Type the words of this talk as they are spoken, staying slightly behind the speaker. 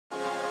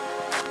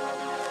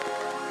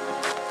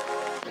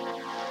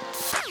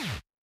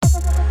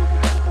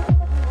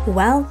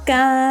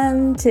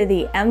Welcome to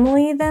the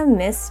Emily the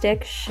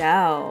Mystic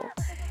Show.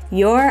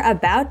 You're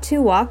about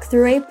to walk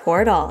through a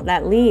portal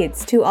that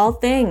leads to all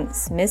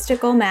things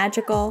mystical,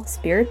 magical,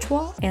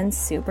 spiritual, and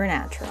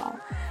supernatural.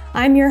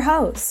 I'm your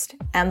host,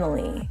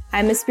 Emily.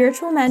 I'm a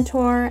spiritual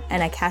mentor,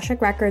 an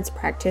Akashic Records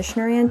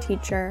practitioner and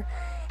teacher,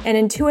 an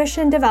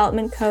intuition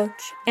development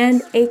coach,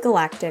 and a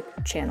galactic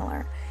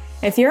channeler.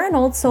 If you're an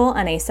old soul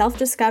on a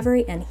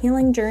self-discovery and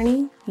healing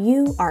journey,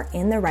 you are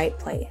in the right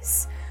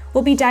place.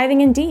 We'll be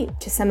diving in deep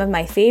to some of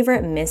my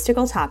favorite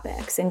mystical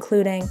topics,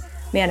 including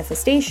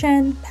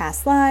manifestation,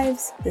 past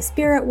lives, the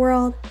spirit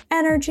world,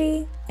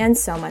 energy, and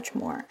so much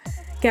more.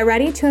 Get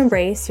ready to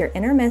embrace your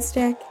inner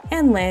mystic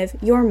and live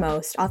your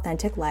most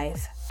authentic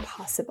life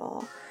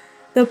possible.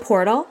 The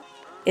portal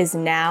is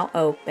now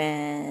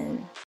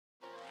open.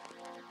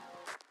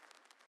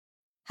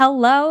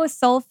 Hello,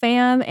 Soul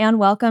Fam, and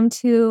welcome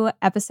to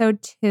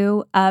episode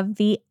 2 of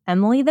the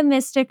Emily the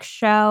Mystic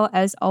Show.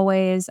 As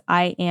always,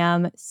 I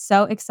am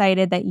so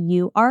excited that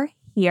you are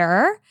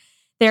here.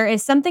 There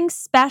is something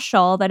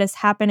special that is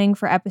happening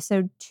for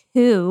episode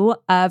 2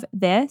 of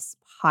this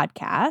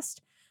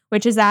podcast,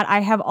 which is that I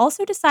have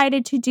also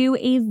decided to do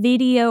a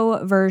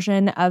video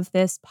version of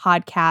this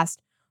podcast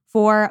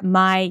for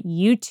my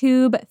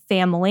YouTube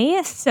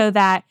family so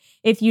that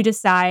if you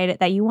decide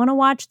that you want to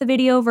watch the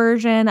video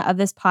version of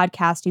this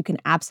podcast, you can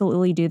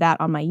absolutely do that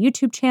on my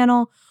YouTube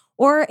channel.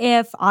 Or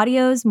if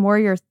audio is more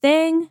your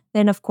thing,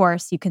 then of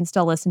course you can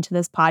still listen to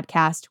this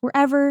podcast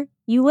wherever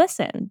you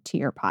listen to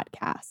your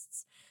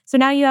podcasts. So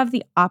now you have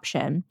the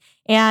option.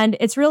 And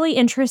it's really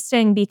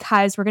interesting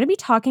because we're going to be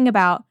talking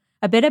about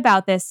a bit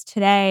about this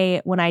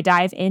today when I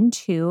dive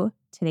into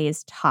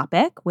today's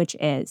topic, which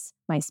is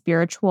my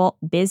spiritual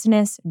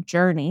business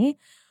journey.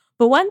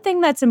 But one thing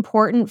that's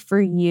important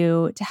for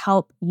you to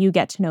help you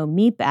get to know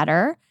me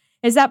better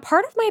is that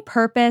part of my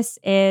purpose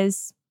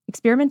is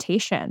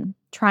experimentation,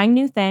 trying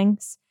new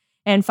things,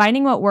 and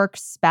finding what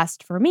works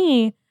best for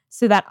me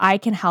so that I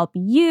can help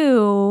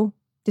you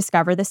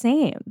discover the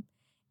same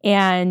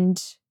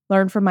and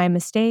learn from my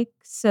mistakes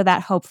so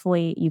that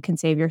hopefully you can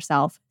save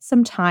yourself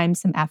some time,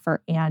 some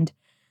effort, and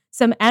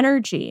some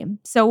energy.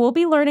 So we'll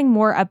be learning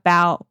more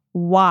about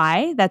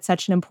why that's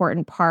such an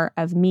important part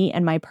of me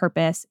and my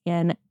purpose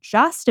in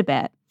just a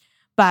bit.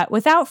 But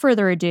without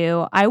further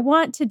ado, I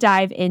want to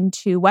dive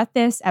into what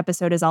this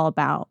episode is all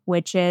about,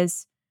 which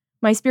is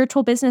my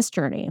spiritual business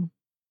journey.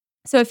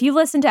 So if you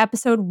listened to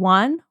episode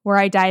 1, where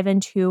I dive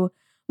into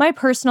my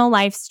personal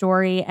life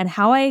story and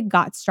how I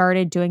got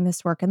started doing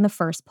this work in the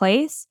first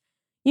place,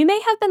 you may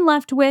have been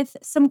left with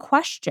some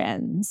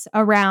questions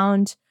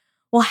around,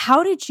 well,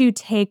 how did you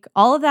take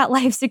all of that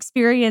life's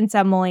experience,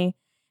 Emily,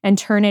 and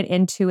turn it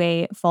into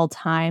a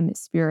full-time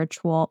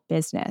spiritual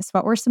business?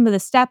 What were some of the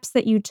steps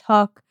that you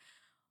took?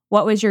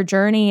 What was your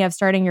journey of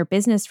starting your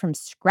business from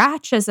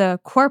scratch as a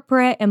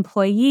corporate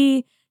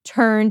employee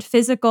turned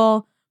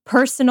physical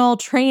personal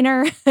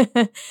trainer?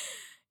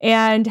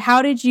 And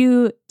how did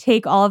you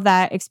take all of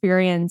that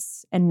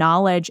experience and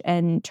knowledge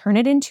and turn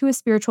it into a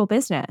spiritual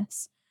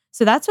business?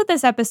 So that's what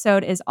this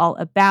episode is all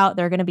about.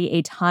 There are going to be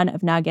a ton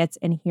of nuggets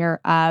in here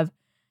of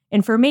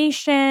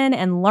information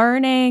and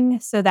learning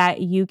so that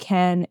you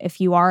can,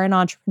 if you are an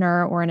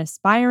entrepreneur or an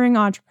aspiring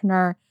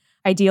entrepreneur,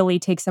 ideally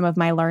take some of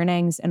my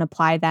learnings and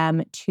apply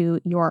them to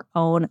your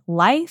own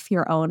life,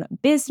 your own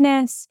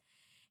business.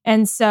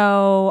 And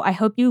so I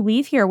hope you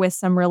leave here with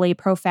some really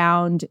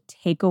profound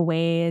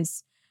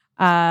takeaways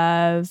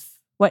of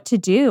what to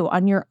do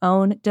on your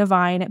own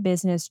divine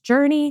business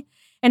journey.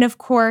 And of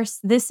course,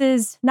 this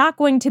is not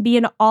going to be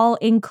an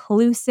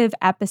all-inclusive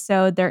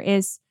episode. There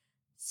is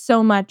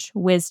so much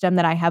wisdom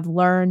that I have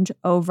learned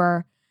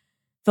over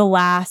the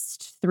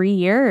last 3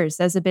 years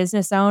as a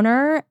business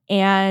owner.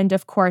 And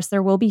of course,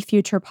 there will be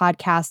future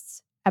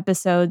podcasts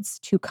episodes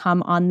to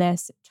come on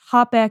this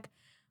topic,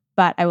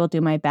 but I will do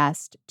my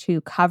best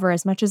to cover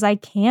as much as I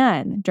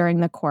can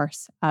during the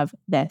course of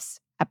this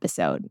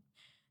episode.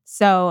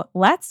 So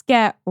let's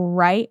get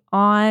right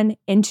on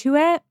into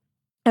it.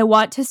 I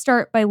want to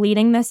start by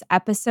leading this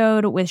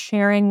episode with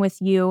sharing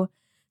with you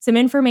some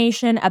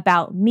information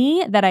about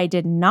me that I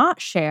did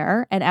not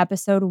share in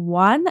episode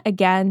 1,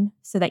 again,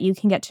 so that you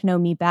can get to know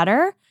me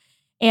better.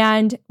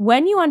 And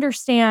when you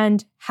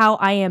understand how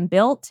I am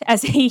built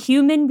as a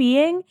human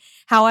being,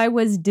 how I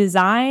was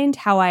designed,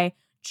 how I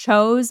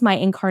chose my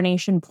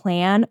incarnation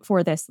plan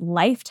for this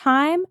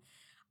lifetime,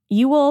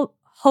 you will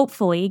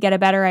hopefully get a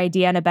better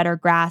idea and a better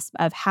grasp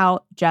of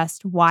how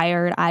just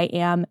wired I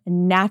am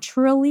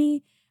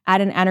naturally at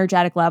an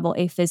energetic level,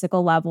 a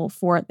physical level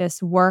for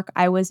this work.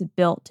 I was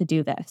built to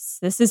do this.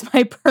 This is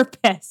my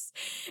purpose.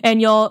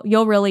 And you'll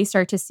really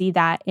start to see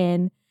that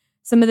in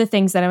some of the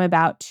things that I'm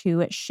about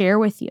to share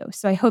with you.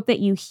 So I hope that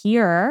you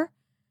hear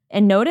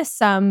and notice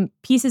some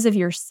pieces of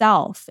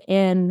yourself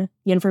in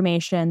the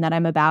information that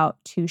I'm about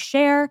to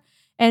share.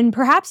 And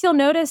perhaps you'll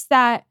notice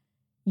that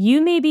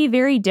you may be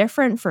very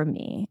different from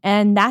me,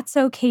 and that's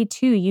okay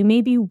too. You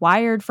may be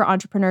wired for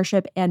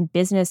entrepreneurship and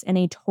business in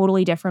a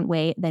totally different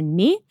way than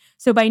me.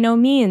 So by no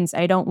means,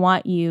 I don't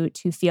want you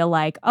to feel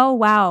like, oh,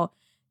 wow,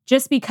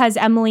 just because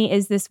Emily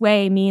is this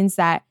way means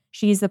that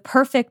she's the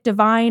perfect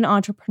divine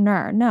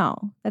entrepreneur.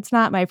 No, that's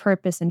not my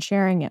purpose in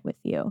sharing it with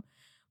you.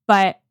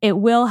 But it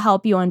will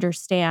help you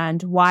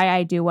understand why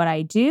I do what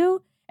I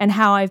do and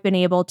how I've been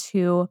able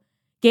to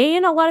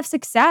gain a lot of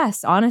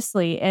success,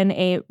 honestly, in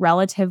a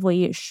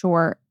relatively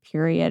short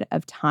period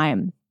of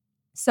time.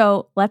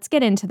 So let's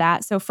get into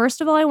that. So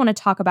first of all, I want to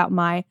talk about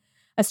my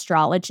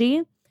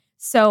astrology.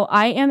 So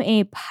I am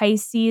a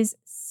Pisces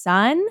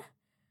sun,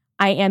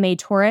 I am a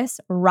Taurus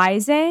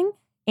rising,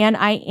 and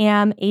I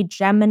am a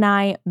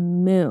Gemini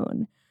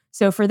moon.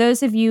 So for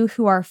those of you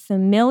who are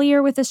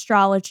familiar with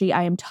astrology,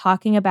 I am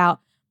talking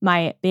about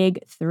my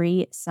big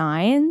 3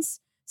 signs.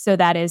 So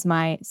that is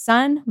my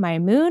sun, my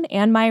moon,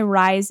 and my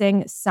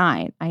rising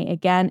sign. I,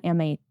 again, am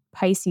a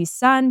Pisces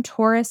sun,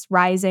 Taurus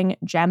rising,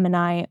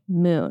 Gemini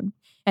moon.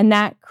 And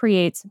that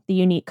creates the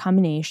unique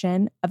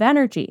combination of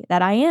energy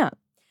that I am.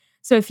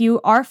 So if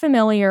you are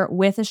familiar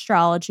with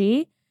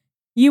astrology,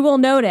 you will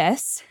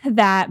notice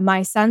that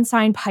my sun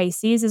sign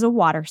Pisces is a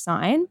water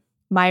sign,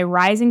 my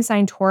rising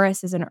sign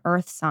Taurus is an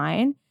earth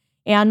sign,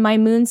 and my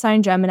moon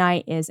sign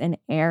Gemini is an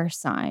air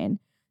sign.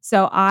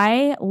 So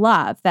I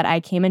love that I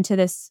came into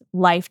this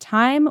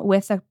lifetime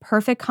with a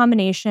perfect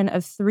combination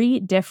of 3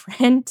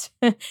 different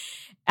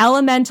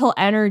elemental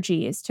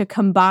energies to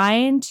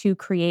combine to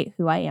create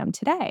who I am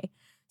today.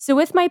 So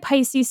with my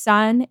Pisces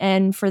sun,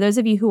 and for those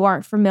of you who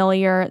aren't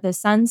familiar, the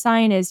sun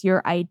sign is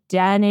your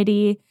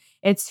identity.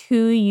 It's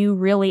who you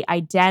really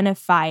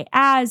identify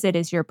as. It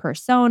is your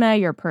persona,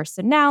 your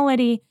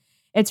personality.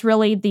 It's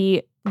really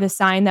the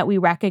sign that we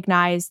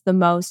recognize the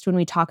most when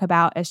we talk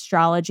about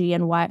astrology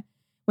and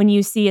when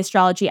you see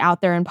astrology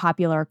out there in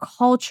popular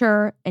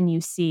culture and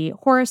you see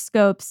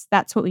horoscopes,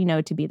 that's what we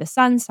know to be the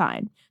sun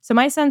sign. So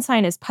my sun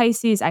sign is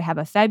Pisces. I have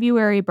a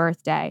February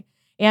birthday.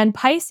 And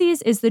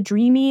Pisces is the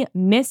dreamy,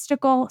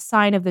 mystical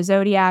sign of the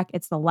zodiac.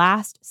 It's the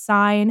last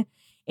sign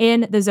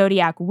in the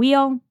zodiac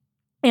wheel.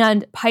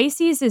 And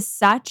Pisces is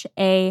such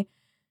a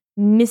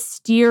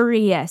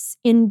mysterious,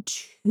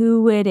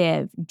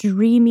 intuitive,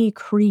 dreamy,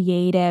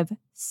 creative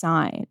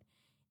sign.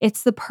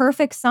 It's the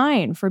perfect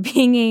sign for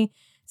being a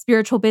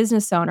spiritual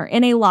business owner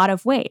in a lot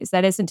of ways.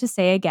 That isn't to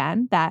say,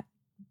 again, that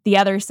the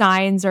other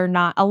signs are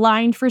not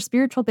aligned for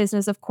spiritual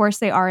business. Of course,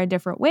 they are in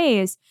different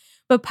ways.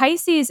 But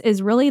Pisces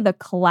is really the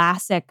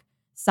classic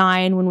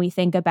sign when we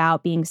think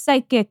about being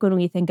psychic, when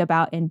we think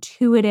about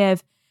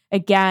intuitive.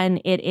 Again,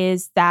 it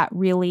is that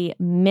really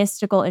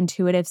mystical,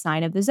 intuitive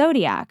sign of the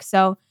zodiac.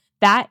 So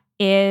that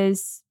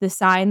is the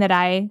sign that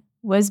I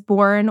was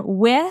born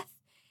with.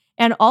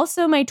 And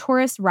also my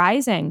Taurus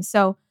rising.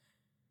 So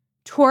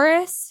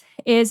Taurus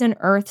is an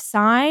earth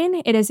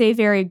sign. It is a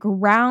very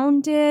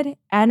grounded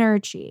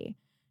energy.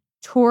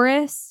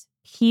 Taurus,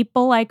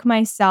 people like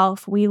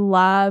myself, we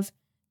love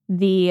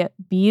the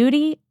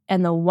beauty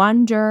and the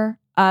wonder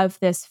of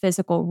this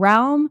physical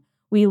realm.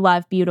 We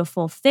love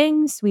beautiful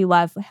things. We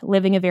love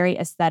living a very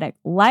aesthetic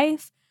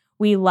life.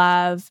 We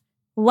love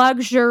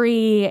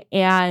luxury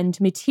and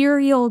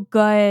material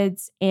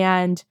goods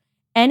and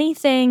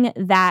anything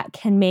that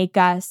can make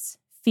us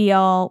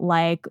feel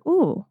like,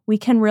 ooh, we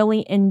can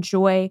really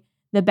enjoy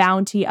the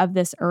bounty of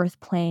this earth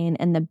plane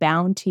and the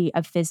bounty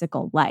of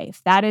physical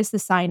life. That is the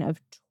sign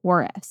of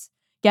Taurus.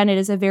 Again, it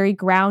is a very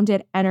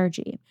grounded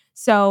energy.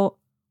 So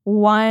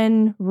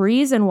one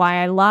reason why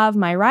I love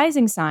my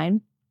rising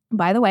sign,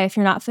 by the way, if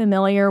you're not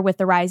familiar with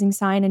the rising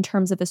sign in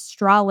terms of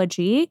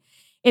astrology,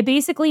 it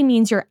basically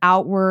means your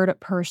outward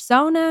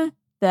persona,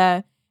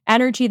 the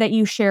energy that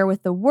you share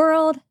with the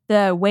world,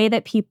 the way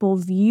that people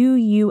view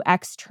you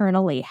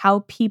externally,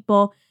 how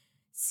people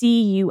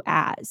see you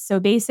as. So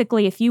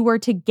basically, if you were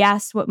to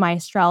guess what my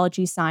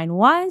astrology sign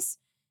was,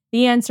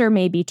 the answer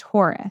may be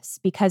Taurus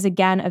because,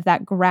 again, of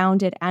that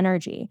grounded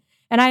energy.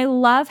 And I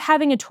love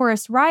having a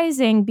Taurus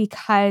rising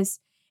because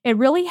it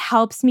really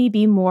helps me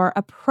be more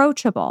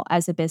approachable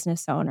as a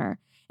business owner.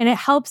 And it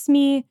helps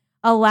me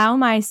allow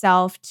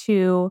myself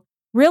to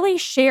really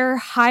share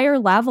higher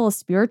level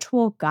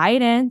spiritual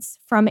guidance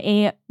from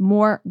a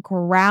more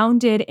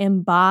grounded,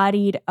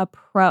 embodied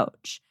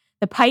approach.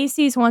 The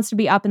Pisces wants to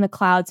be up in the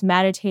clouds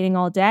meditating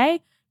all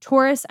day.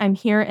 Taurus, I'm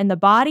here in the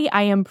body.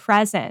 I am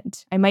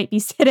present. I might be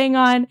sitting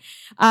on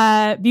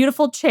a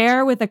beautiful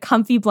chair with a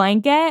comfy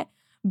blanket,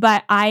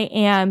 but I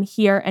am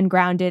here and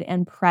grounded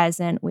and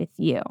present with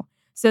you.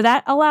 So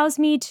that allows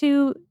me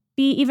to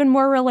be even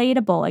more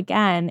relatable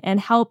again and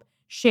help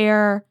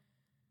share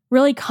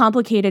really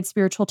complicated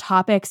spiritual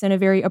topics in a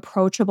very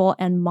approachable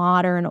and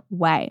modern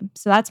way.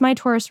 So that's my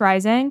Taurus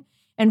rising.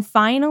 And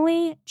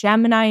finally,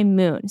 Gemini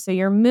moon. So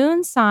your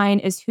moon sign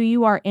is who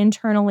you are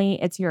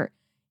internally. It's your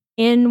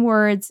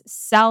inwards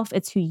self.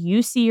 It's who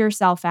you see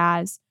yourself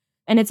as.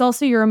 And it's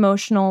also your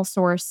emotional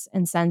source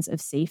and sense of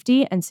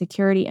safety and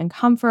security and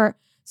comfort.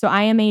 So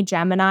I am a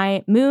Gemini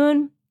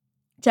moon.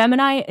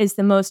 Gemini is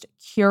the most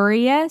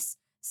curious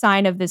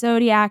sign of the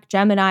zodiac.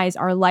 Geminis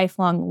are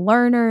lifelong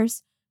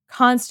learners,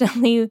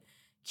 constantly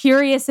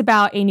curious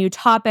about a new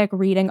topic,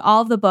 reading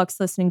all of the books,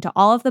 listening to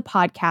all of the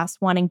podcasts,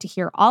 wanting to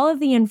hear all of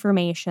the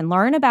information,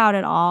 learn about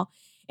it all.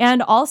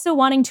 and also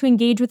wanting to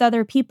engage with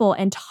other people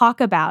and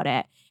talk about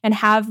it and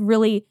have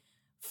really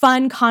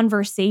fun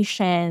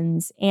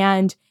conversations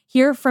and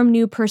hear from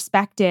new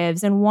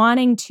perspectives and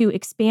wanting to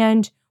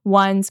expand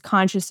one's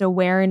conscious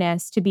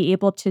awareness to be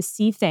able to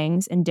see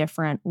things in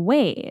different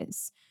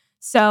ways.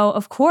 So,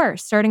 of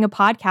course, starting a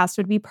podcast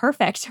would be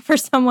perfect for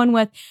someone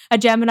with a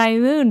Gemini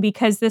moon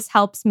because this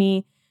helps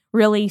me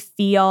really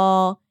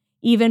feel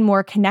even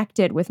more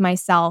connected with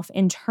myself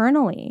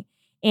internally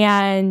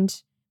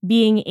and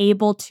being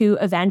able to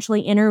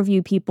eventually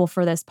interview people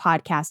for this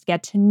podcast,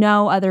 get to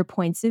know other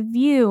points of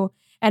view,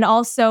 and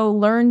also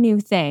learn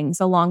new things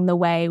along the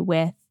way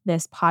with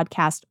this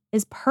podcast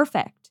is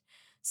perfect.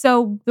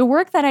 So the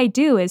work that I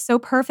do is so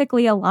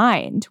perfectly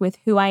aligned with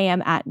who I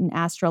am at an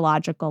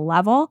astrological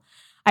level.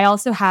 I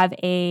also have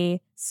a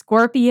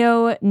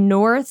Scorpio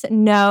North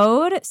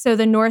Node. So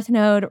the North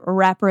Node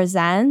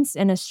represents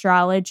in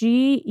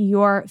astrology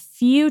your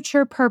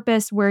future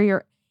purpose, where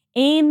you're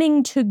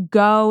aiming to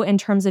go in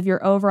terms of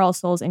your overall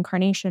soul's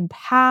incarnation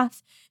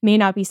path. May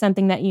not be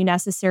something that you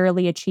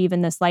necessarily achieve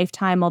in this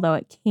lifetime, although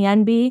it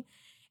can be.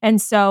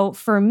 And so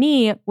for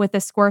me, with the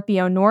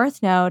Scorpio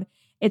North Node,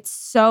 it's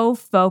so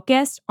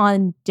focused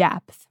on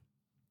depth.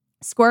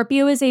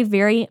 Scorpio is a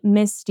very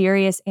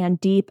mysterious and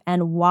deep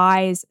and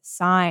wise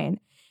sign.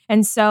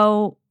 And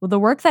so the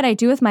work that I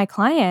do with my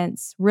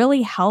clients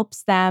really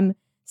helps them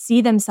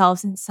see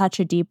themselves in such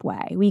a deep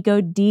way. We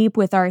go deep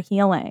with our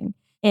healing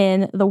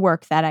in the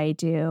work that I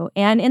do.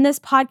 And in this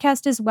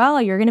podcast as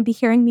well, you're going to be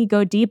hearing me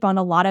go deep on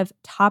a lot of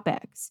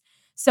topics.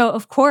 So,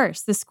 of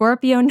course, the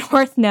Scorpio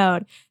North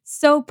Node,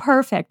 so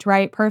perfect,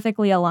 right?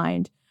 Perfectly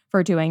aligned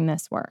for doing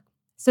this work.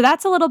 So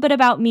that's a little bit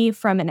about me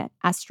from an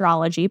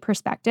astrology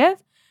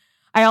perspective.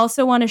 I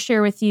also want to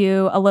share with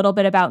you a little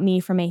bit about me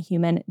from a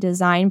human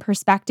design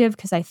perspective,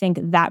 because I think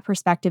that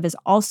perspective is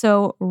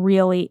also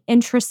really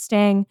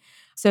interesting.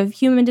 So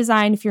human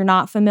design, if you're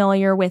not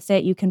familiar with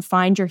it, you can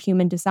find your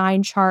human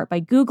design chart by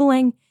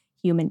Googling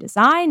human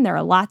design. There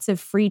are lots of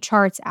free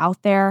charts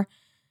out there.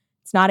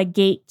 It's not a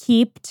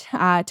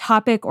gatekept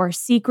topic or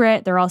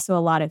secret. There are also a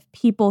lot of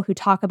people who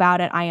talk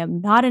about it. I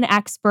am not an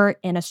expert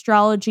in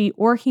astrology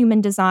or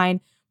human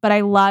design, but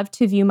I love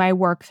to view my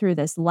work through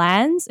this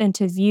lens and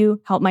to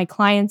help my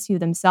clients view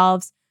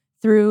themselves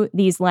through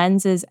these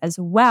lenses as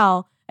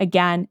well.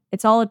 Again,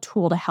 it's all a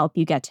tool to help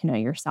you get to know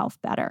yourself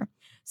better.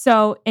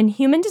 So in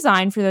human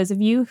design, for those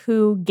of you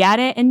who get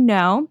it and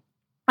know,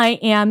 I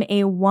am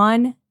a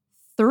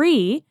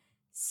 1-3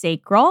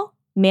 sacral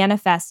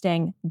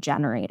manifesting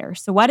generator.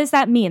 So what does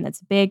that mean?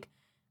 That's a big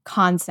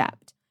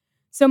concept.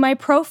 So my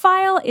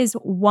profile is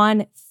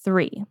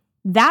 1-3.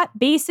 That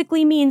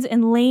basically means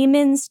in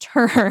layman's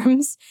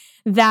terms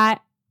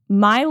that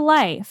my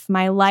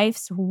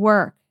life's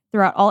work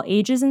throughout all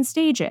ages and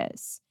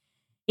stages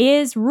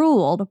is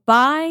ruled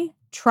by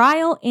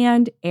trial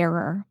and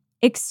error,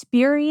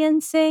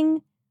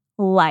 experiencing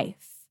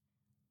life,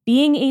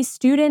 being a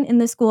student in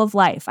the school of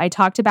life. I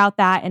talked about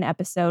that in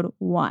episode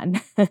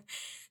 1.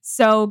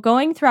 So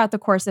going throughout the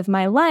course of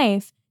my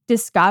life,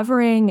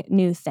 discovering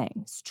new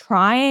things,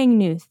 trying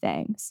new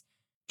things,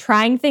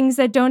 trying things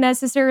that don't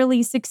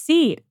necessarily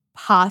succeed,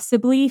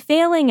 possibly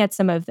failing at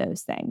some of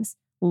those things,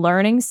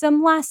 learning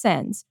some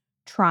lessons,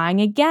 trying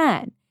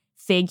again,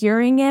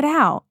 figuring it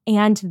out,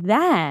 and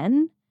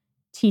then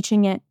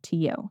teaching it to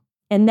you,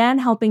 and then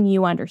helping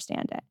you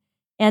understand it.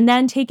 And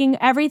then taking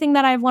everything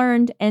that I've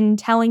learned and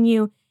telling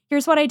you,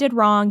 here's what I did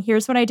wrong,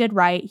 here's what I did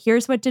right,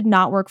 here's what did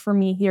not work for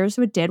me, here's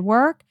what did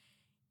work.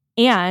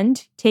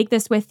 And take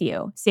this with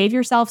you. Save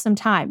yourself some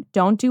time.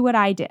 Don't do what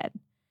I did.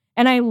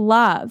 And I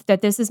love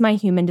that this is my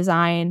human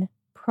design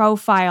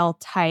profile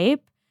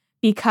type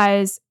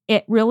because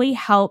it really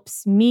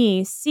helps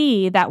me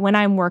see that when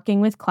I'm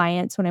working with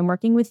clients, when I'm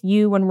working with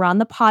you, when we're on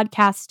the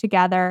podcast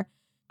together,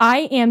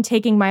 I am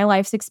taking my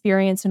life's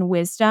experience and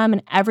wisdom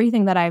and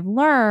everything that I've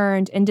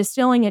learned and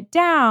distilling it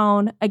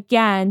down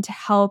again to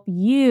help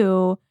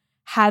you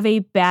have a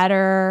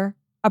better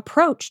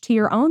approach to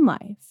your own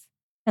life.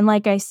 And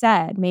like I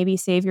said, maybe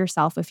save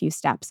yourself a few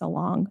steps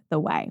along the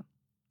way.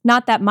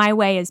 Not that my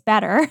way is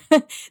better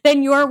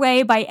than your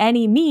way by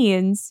any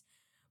means,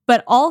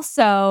 but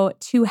also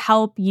to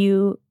help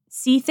you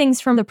see things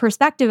from the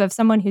perspective of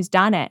someone who's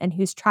done it and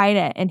who's tried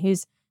it and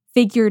who's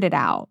figured it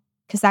out,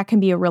 because that can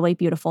be a really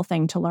beautiful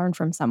thing to learn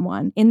from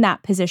someone in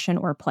that position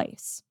or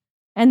place.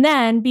 And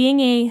then being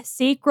a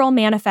sacral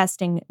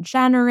manifesting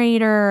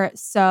generator.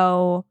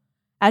 So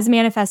as a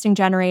manifesting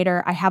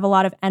generator, I have a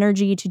lot of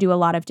energy to do a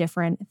lot of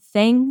different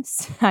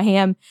things.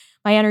 My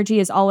energy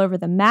is all over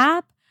the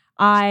map.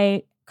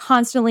 I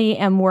constantly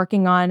am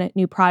working on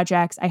new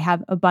projects. I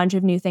have a bunch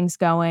of new things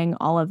going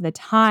all of the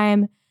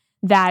time.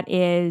 That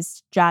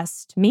is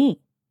just me.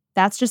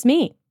 That's just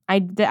me.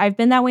 I've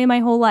been that way my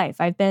whole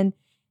life. I've been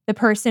the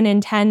person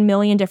in 10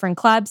 million different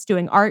clubs,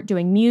 doing art,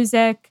 doing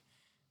music,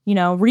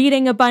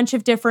 reading a bunch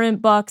of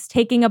different books,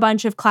 taking a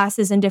bunch of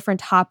classes in different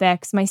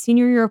topics. My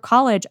senior year of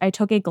college, I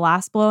took a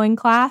glass blowing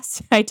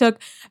class. I took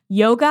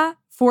yoga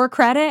for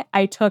credit.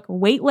 I took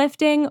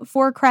weightlifting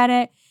for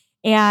credit.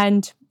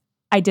 And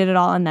I did it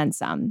all and then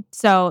some.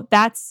 So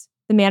that's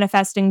the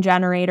manifesting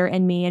generator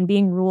in me, and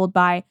being ruled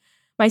by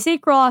my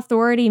sacral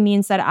authority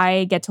means that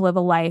I get to live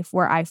a life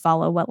where I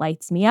follow what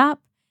lights me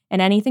up,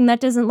 and anything that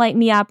doesn't light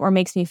me up or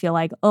makes me feel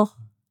like, oh,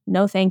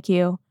 no, thank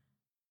you,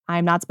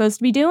 I'm not supposed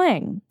to be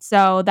doing.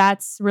 So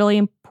that's really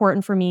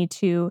important for me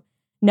to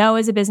know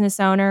as a business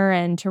owner,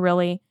 and to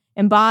really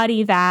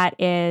embody that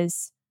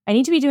is I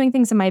need to be doing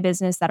things in my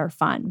business that are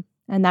fun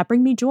and that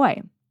bring me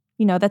joy.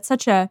 That's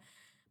such a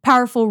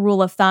powerful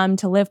rule of thumb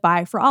to live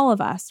by for all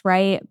of us,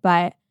 right?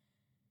 But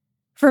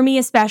for me,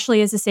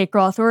 especially as a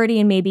sacral authority,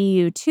 and maybe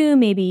you too,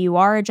 maybe you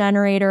are a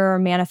generator or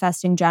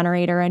manifesting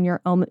generator in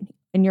your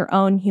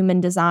own human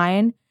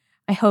design.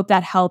 I hope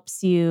that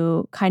helps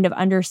you kind of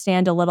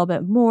understand a little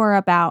bit more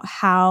about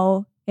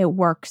how it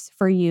works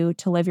for you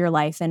to live your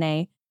life in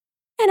a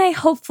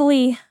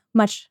hopefully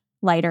much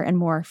lighter and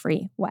more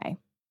free way.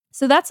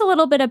 So that's a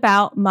little bit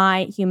about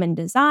my human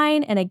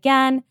design. And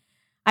again,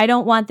 I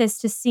don't want this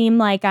to seem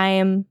like I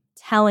am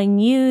telling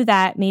you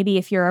that maybe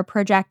if you're a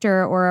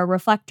projector or a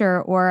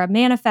reflector or a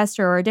manifestor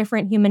or a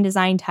different human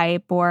design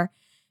type, or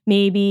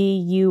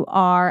maybe you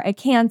are a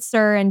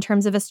Cancer in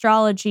terms of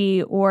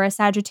astrology or a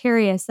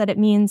Sagittarius, that it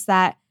means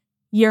that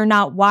you're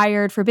not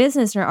wired for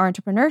business or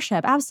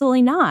entrepreneurship.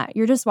 Absolutely not.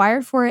 You're just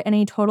wired for it in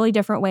a totally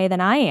different way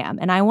than I am.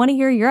 And I want to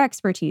hear your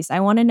expertise. I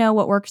want to know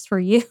what works for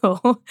you.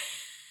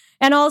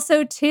 And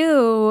also,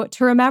 too,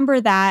 to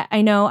remember that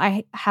I know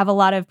I have a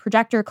lot of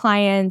projector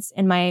clients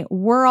in my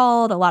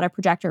world, a lot of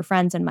projector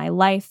friends in my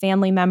life,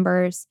 family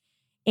members.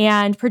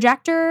 And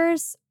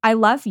projectors, I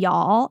love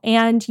y'all.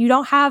 And you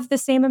don't have the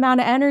same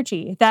amount of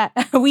energy that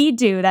we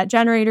do, that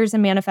generators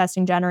and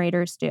manifesting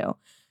generators do.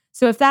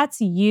 So if that's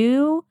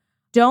you,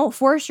 don't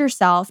force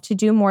yourself to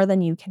do more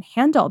than you can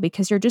handle,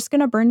 because you're just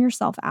going to burn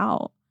yourself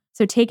out.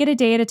 So take it a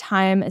day at a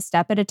time, a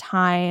step at a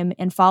time,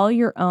 and follow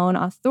your own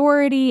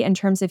authority in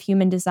terms of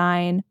human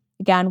design.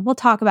 Again, we'll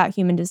talk about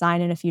human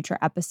design in a future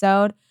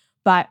episode.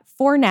 But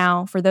for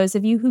now, for those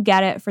of you who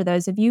get it, for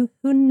those of you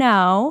who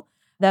know,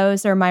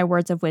 those are my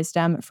words of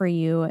wisdom for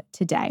you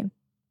today.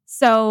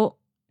 So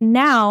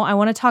now I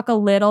want to talk a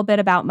little bit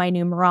about my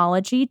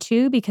numerology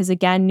too, because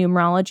again,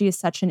 numerology is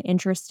such an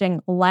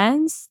interesting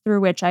lens through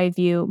which I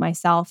view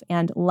myself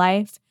and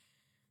life.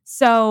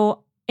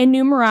 So in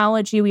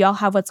numerology, we all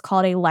have what's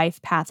called a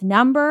life path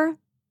number.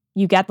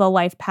 You get the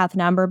life path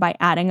number by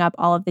adding up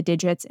all of the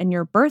digits in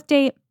your birth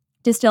date,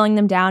 distilling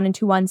them down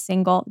into one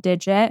single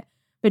digit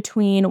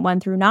between 1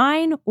 through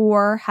 9,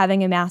 or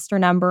having a master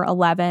number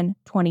 11,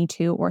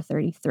 22, or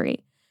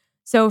 33.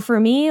 So for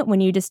me,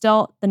 when you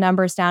distill the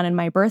numbers down in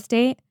my birth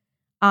date,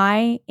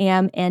 I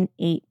am an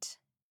 8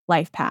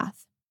 life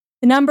path.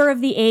 The number of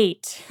the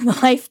 8, the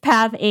life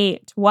path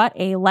 8, what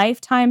a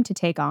lifetime to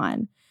take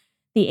on.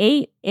 The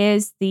 8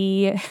 is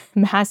the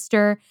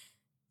master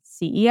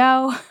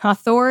CEO,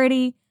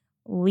 authority,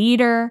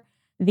 leader.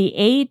 The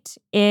 8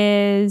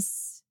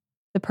 is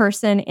the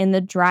person in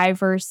the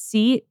driver's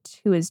seat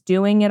who is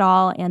doing it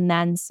all and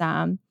then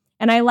some.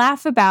 And I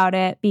laugh about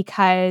it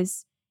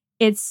because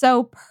it's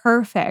so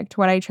perfect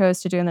what I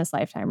chose to do in this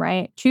lifetime,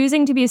 right?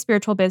 Choosing to be a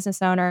spiritual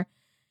business owner,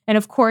 and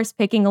of course,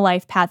 picking a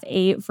life path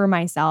 8 for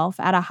myself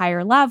at a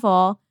higher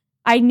level.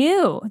 I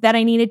knew that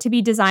I needed to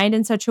be designed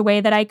in such a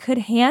way that I could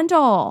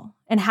handle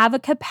and have a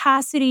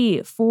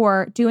capacity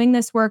for doing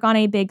this work on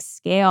a big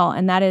scale.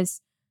 And that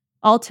is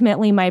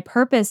ultimately my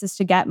purpose, is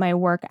to get my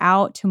work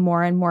out to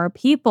more and more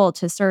people,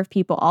 to serve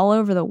people all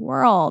over the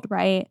world,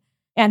 right?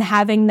 And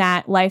having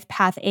that life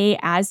path 8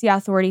 as the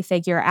authority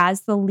figure,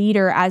 as the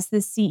leader, as the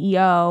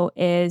CEO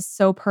is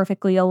so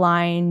perfectly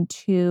aligned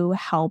to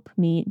help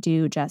me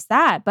do just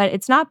that. But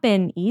it's not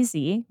been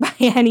easy by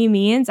any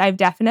means. I've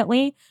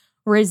definitely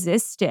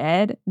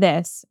resisted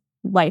this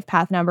life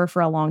path number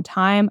for a long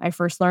time. I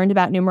first learned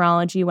about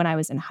numerology when I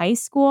was in high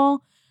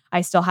school.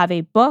 I still have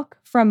a book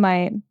from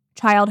my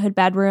childhood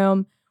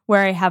bedroom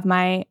where I have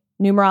my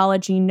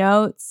numerology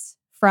notes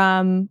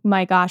from,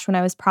 my gosh, when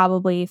I was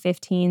probably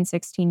 15,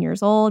 16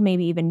 years old,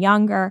 maybe even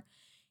younger.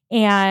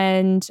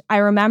 And I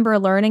remember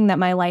learning that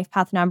my life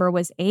path number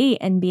was 8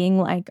 and being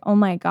like, oh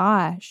my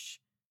gosh,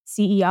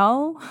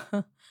 CEO?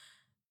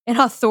 An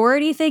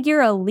authority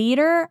figure, a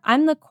leader?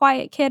 I'm the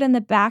quiet kid in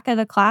the back of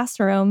the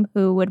classroom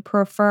who would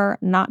prefer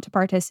not to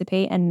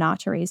participate and not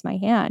to raise my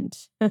hand.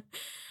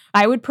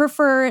 I would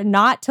prefer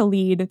not to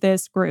lead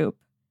this group.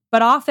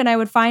 But often I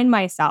would find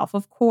myself,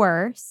 of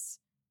course,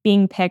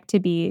 being picked to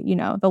be,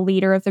 the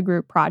leader of the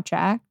group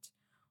project,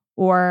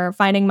 or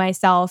finding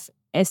myself,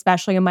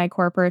 especially in my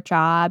corporate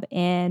job,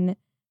 in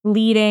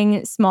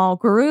leading small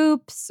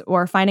groups,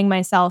 or finding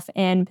myself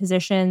in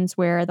positions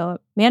where the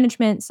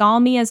management saw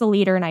me as a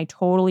leader and I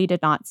totally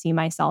did not see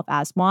myself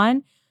as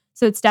one.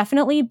 So it's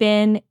definitely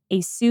been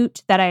a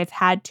suit that I've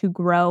had to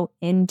grow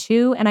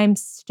into, and I'm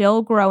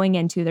still growing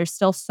into. There's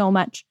still so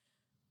much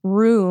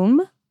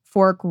room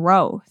for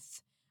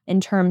growth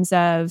in terms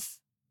of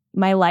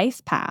my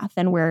life path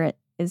and where it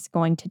is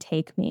going to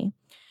take me.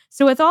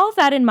 So with all of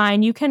that in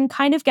mind, you can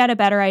kind of get a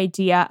better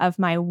idea of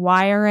my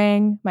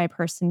wiring, my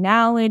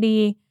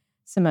personality,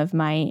 some of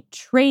my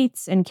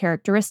traits and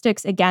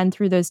characteristics, again,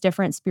 through those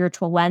different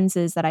spiritual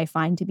lenses that I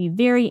find to be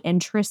very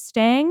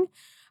interesting.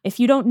 If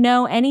you don't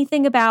know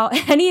anything about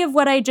any of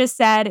what I just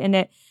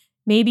said,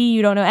 maybe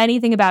you don't know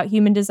anything about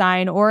human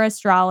design or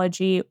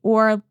astrology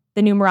or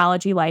the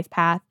numerology life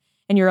path,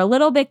 and you're a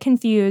little bit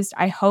confused,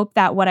 I hope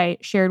that what I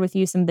shared with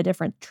you, some of the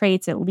different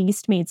traits, at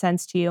least made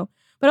sense to you.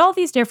 But all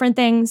these different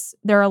things,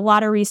 there are a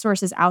lot of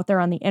resources out there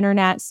on the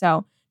internet.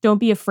 So don't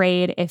be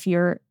afraid if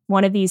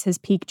one of these has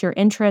piqued your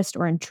interest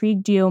or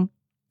intrigued you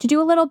to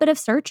do a little bit of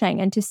searching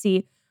and to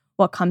see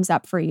what comes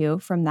up for you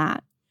from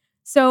that.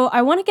 So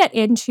I want to get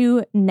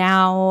into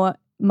now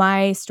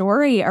my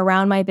story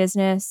around my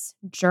business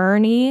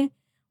journey.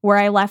 Where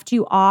I left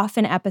you off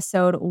in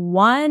episode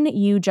 1,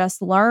 you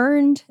just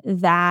learned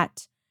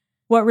that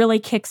what really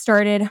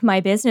kickstarted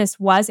my business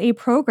was a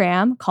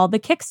program called the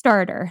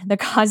Kickstarter, the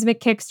Cosmic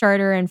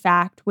Kickstarter, in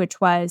fact,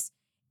 which was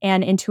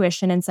an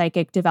intuition and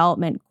psychic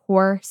development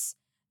course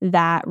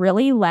that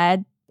really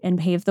led and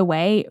paved the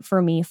way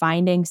for me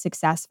finding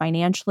success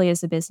financially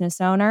as a business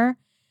owner.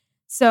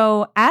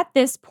 So at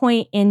this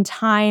point in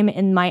time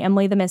in my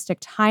Emily the Mystic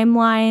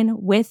timeline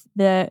with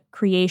the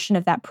creation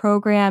of that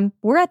program,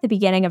 we're at the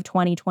beginning of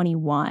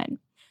 2021.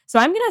 So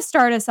I'm going to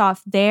start us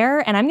off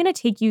there, and I'm going to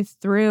take you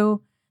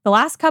through the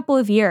last couple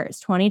of years,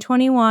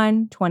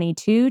 2021,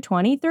 22,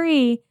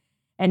 23,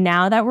 and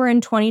now that we're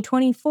in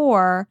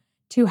 2024,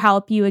 to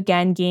help you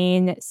again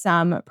gain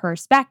some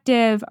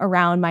perspective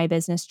around my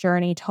business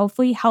journey to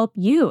hopefully help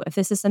you if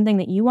this is something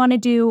that you want to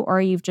do or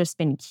you've just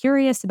been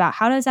curious about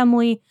how does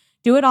Emily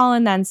do it all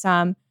and then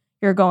some,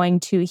 you're going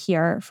to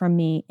hear from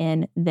me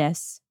in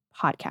this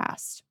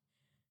podcast.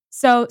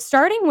 So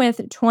starting with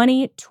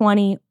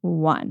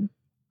 2021,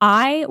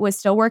 I was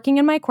still working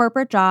in my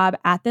corporate job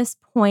at this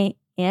point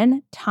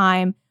in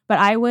time, but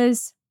I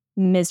was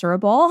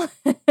miserable,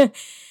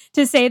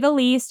 to say the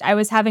least. I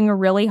was having a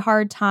really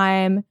hard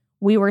time.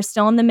 We were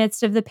still in the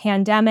midst of the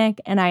pandemic,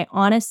 and I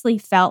honestly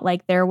felt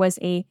like there was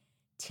a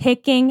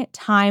ticking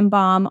time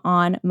bomb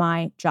on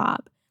my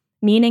job,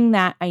 meaning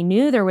that I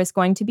knew there was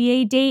going to be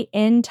a date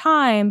in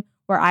time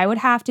where I would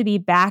have to be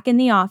back in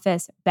the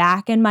office,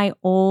 back in my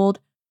old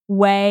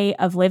way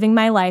of living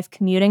my life,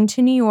 commuting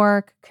to New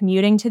York,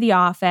 commuting to the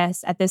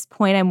office. At this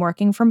point, I'm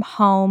working from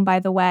home, by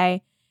the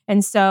way.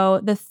 And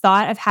so the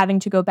thought of having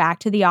to go back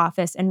to the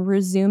office and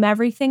resume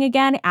everything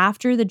again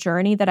after the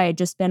journey that I had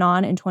just been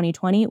on in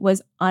 2020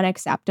 was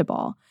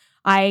unacceptable.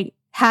 I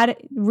had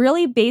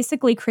really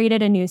basically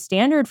created a new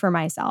standard for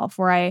myself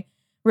where I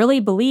really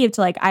believed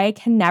I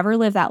can never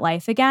live that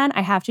life again.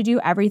 I have to do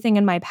everything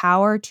in my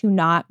power to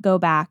not go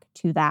back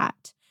to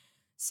that.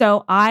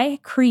 So I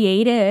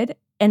created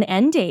an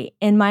end date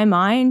in my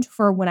mind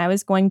for when I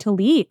was going to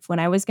leave, when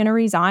I was going to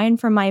resign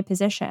from my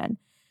position.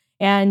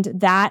 And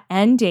that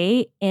end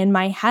date in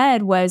my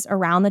head was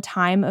around the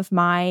time of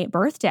my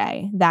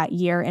birthday that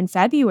year in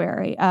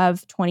February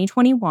of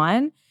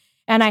 2021.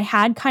 And I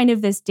had kind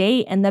of this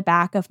date in the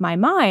back of my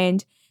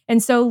mind.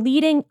 And so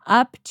leading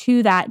up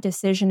to that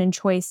decision and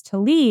choice to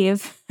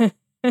leave,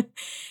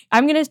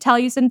 I'm going to tell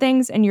you some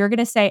things and you're going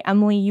to say,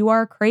 Emily, you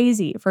are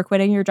crazy for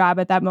quitting your job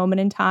at that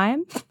moment in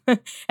time.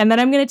 And then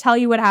I'm going to tell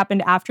you what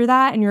happened after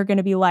that. And you're going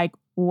to be like,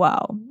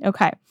 whoa,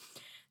 okay.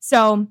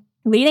 So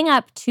leading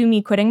up to me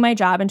quitting my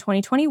job in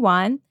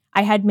 2021,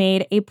 I had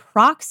made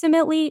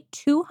approximately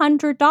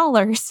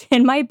 $200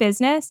 in my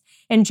business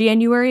in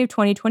January of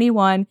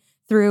 2021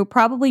 through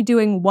probably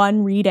doing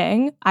one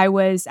reading. I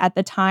was at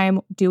the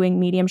time doing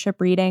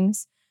mediumship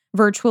readings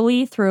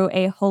virtually through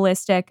a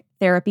holistic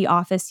therapy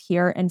office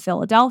here in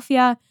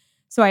Philadelphia.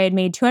 So I had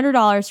made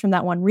 $200 from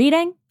that one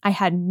reading. I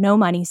had no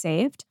money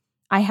saved.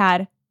 I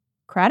had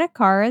credit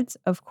cards,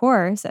 of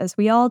course, as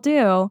we all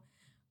do,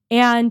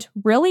 and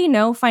really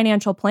no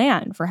financial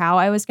plan for how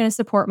I was going to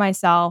support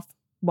myself,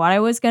 what I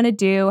was going to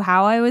do,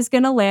 how I was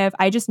going to live.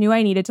 I just knew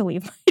I needed to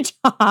leave my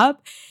job.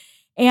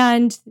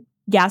 And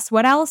guess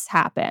what else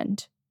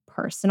happened?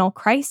 Personal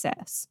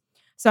crisis.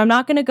 So I'm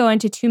not going to go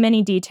into too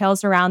many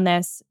details around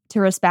this to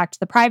respect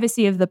the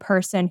privacy of the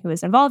person who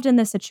is involved in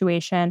this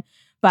situation.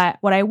 But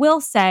what I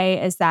will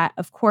say is that,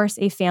 of course,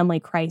 a family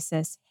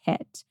crisis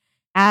hit.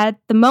 At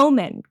the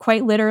moment,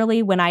 quite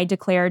literally, when I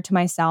declared to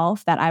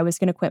myself that I was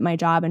going to quit my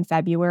job in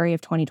February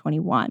of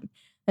 2021.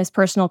 This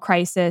personal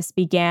crisis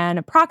began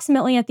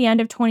approximately at the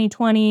end of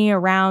 2020,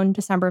 around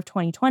December of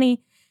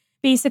 2020.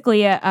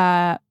 Basically,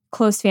 a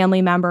close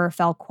family member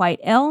fell quite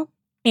ill.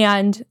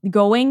 And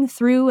going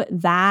through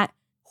that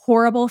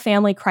horrible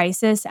family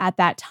crisis at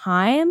that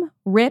time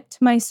ripped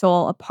my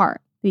soul apart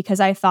because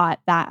I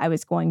thought that I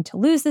was going to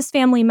lose this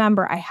family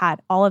member. I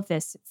had all of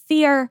this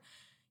fear.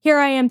 Here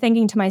I am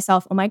thinking to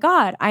myself, oh my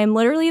God, I am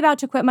literally about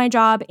to quit my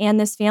job and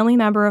this family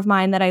member of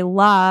mine that I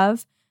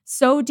love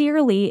so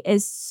dearly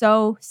is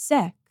so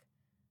sick.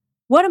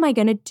 What am I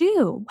going to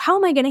do? How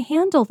am I going to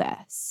handle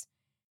this?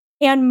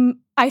 And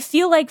I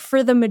feel like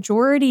for the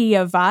majority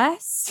of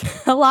us,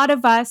 a lot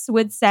of us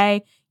would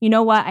say, you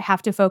know what? I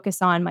have to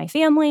focus on my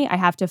family. I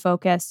have to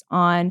focus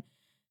on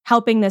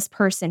helping this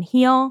person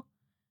heal.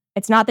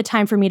 it's not the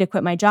time for me to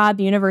quit my job.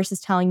 The universe is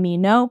telling me,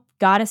 nope,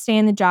 got to stay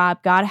in the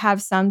job, got to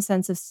have some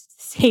sense of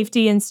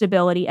safety and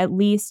stability, at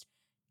least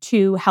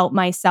to help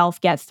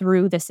myself get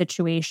through the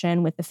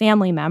situation with the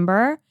family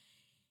member.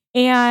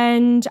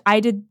 And I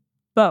did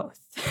both.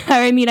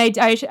 I mean,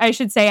 I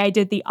should say I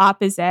did the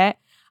opposite.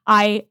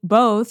 I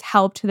both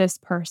helped this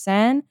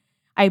person.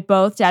 I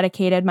both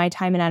dedicated my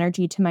time and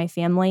energy to my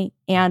family,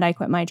 and I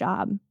quit my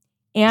job.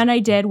 And I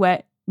did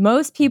what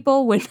most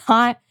people would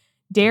not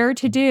dare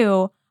to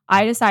do.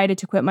 I decided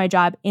to quit my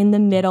job in the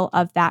middle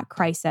of that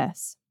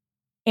crisis.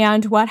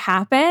 And what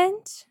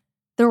happened?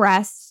 The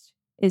rest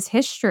is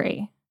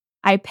history.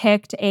 I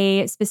picked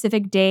a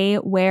specific day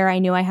where I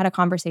knew I had a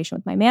conversation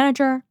with my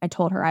manager. I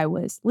told her I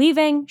was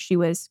leaving. She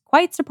was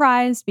quite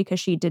surprised because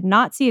she did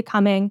not see it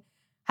coming.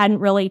 Hadn't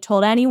really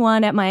told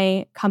anyone at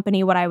my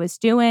company what I was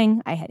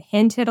doing. I had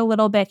hinted a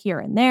little bit here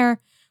and there,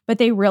 but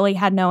they really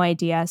had no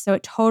idea. So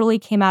it totally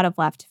came out of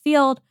left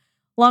field.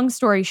 Long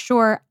story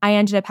short, I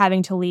ended up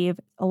having to leave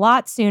a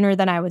lot sooner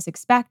than I was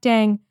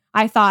expecting.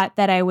 I thought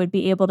that I would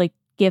be able to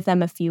give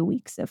them a few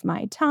weeks of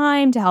my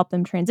time to help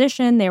them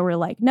transition. They were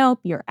like,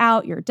 nope, you're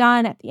out, you're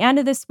done at the end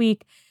of this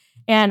week.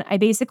 And I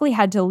basically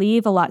had to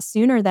leave a lot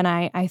sooner than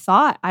I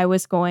thought I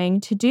was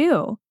going to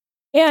do.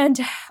 And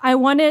I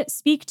want to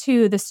speak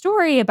to the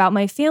story about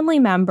my family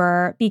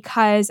member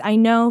because I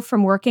know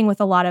from working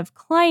with a lot of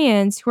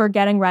clients who are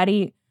getting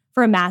ready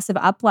for a massive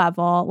up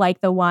level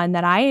like the one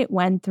that I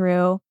went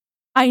through,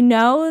 I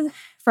know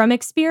from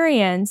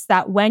experience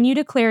that when you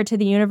declare to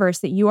the universe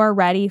that you are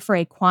ready for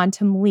a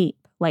quantum leap,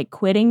 like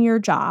quitting your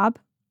job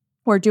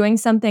or doing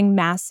something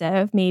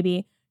massive,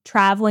 maybe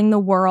traveling the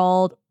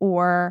world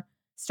or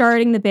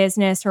starting the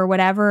business or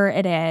whatever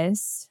it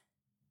is,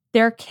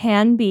 there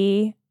can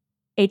be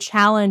a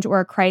challenge or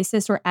a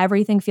crisis where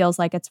everything feels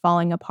like it's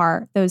falling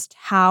apart. Those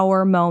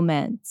tower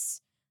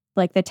moments,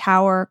 like the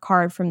tower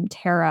card from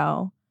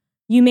tarot.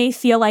 You may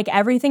feel like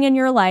everything in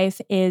your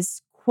life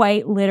is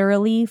quite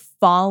literally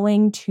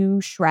falling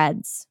to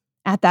shreds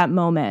at that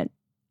moment.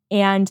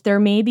 And there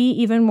may be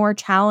even more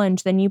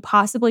challenge than you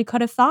possibly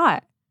could have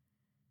thought.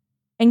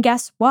 And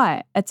guess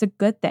what? It's a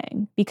good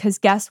thing because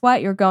guess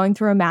what? You're going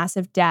through a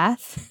massive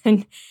death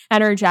and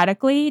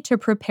energetically to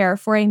prepare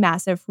for a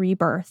massive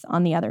rebirth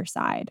on the other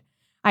side.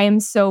 I am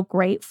so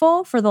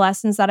grateful for the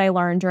lessons that I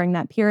learned during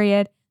that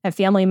period. That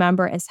family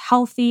member is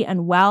healthy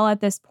and well at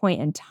this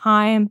point in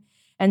time.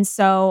 And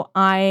so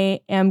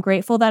I am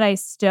grateful that I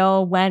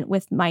still went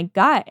with my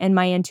gut and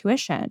my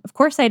intuition. Of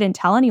course, I didn't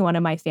tell anyone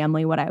in my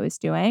family what I was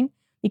doing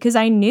because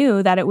I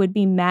knew that it would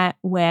be met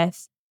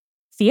with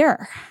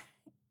fear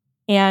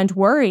and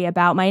worry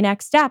about my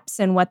next steps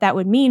and what that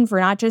would mean for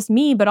not just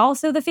me, but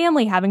also the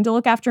family having to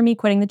look after me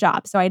quitting the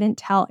job. So I didn't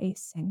tell a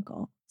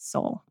single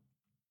soul.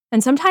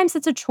 And sometimes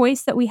it's a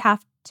choice that we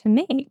have to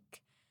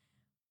make.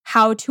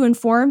 How to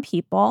inform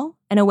people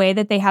in a way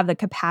that they have the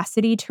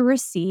capacity to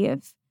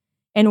receive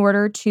in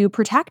order to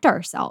protect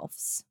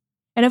ourselves.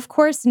 And of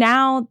course,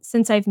 now,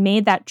 since I've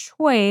made that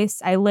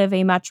choice, I live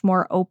a much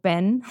more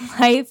open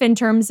life in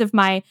terms of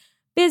my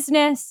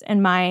business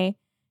and my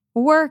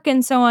work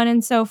and so on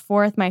and so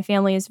forth. My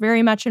family is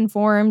very much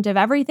informed of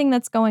everything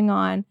that's going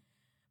on.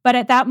 But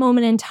at that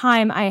moment in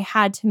time, I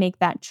had to make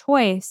that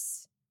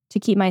choice to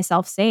keep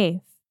myself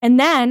safe. And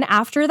then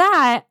after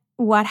that,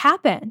 what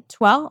happened?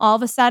 Well, all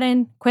of a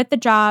sudden, quit the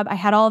job. I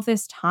had all of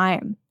this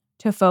time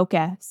to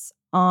focus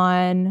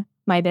on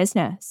my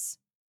business.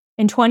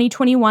 In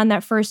 2021,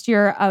 that first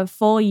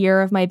full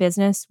year of my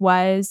business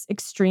was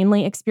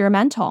extremely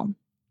experimental.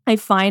 I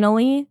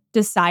finally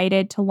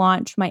decided to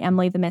launch my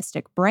Emily the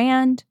Mystic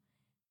brand.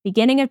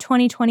 Beginning of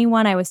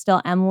 2021, I was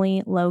still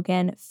Emily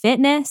Logan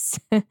Fitness.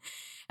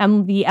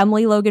 I'm the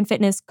Emily Logan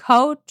Fitness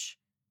coach.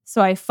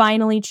 So I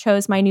finally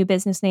chose my new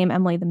business name,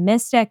 Emily the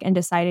Mystic, and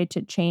decided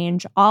to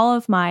change all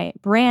of my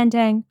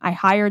branding. I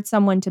hired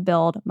someone to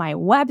build my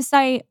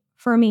website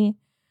for me.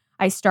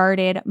 I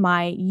started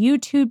my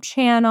YouTube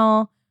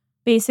channel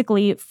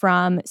basically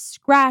from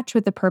scratch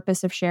with the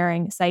purpose of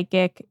sharing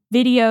psychic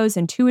videos,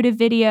 intuitive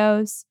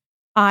videos.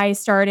 I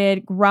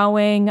started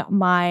growing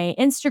my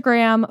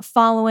Instagram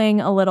following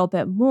a little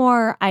bit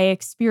more. I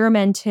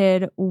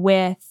experimented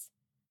with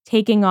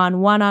taking on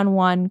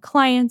one-on-one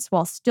clients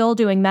while still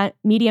doing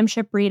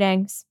mediumship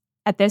readings.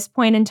 At this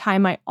point in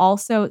time, I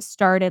also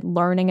started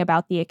learning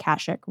about the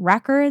Akashic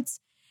records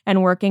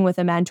and working with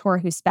a mentor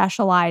who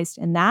specialized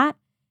in that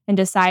and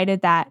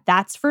decided that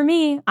that's for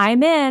me.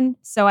 I'm in.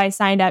 So I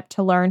signed up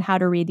to learn how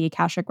to read the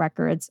Akashic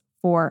records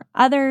for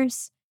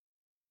others.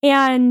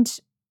 And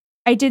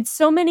I did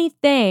so many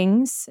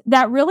things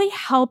that really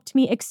helped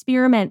me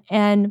experiment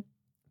and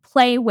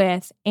play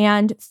with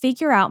and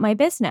figure out my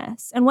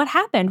business. And what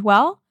happened?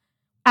 Well,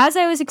 as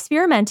I was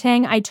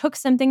experimenting, I took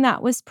something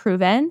that was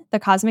proven, the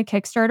Cosmic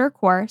Kickstarter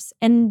course,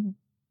 and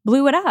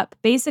blew it up.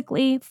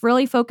 Basically,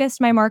 really focused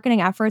my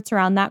marketing efforts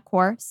around that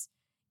course,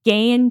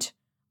 gained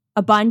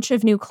a bunch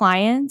of new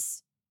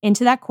clients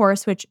into that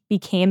course, which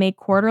became a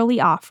quarterly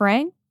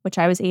offering, which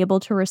I was able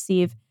to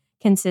receive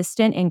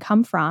consistent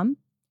income from.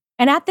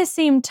 And at the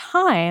same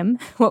time,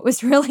 what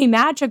was really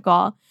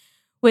magical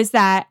was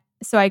that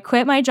So I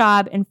quit my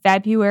job in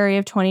February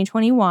of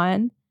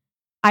 2021.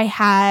 I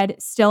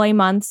had still a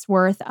month's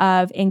worth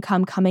of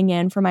income coming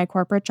in from my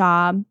corporate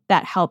job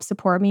that helped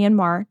support me in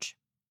March.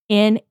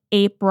 In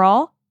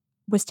April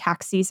was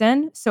tax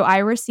season, so I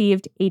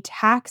received a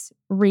tax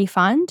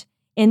refund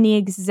in the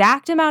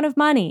exact amount of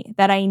money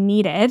that I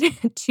needed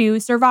to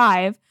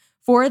survive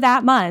for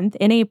that month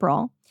in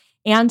April.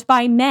 And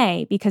by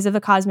May, because of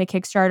the Cosmic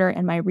Kickstarter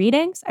and my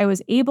readings, I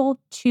was able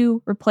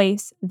to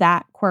replace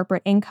that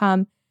corporate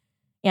income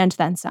and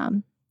then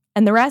some.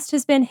 And the rest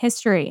has been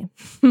history,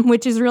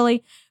 which is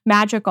really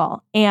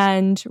magical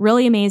and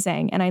really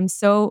amazing. And I'm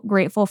so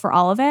grateful for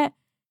all of it.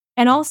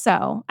 And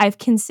also, I've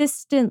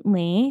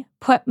consistently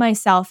put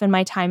myself and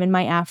my time and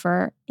my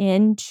effort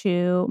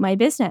into my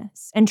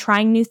business and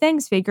trying new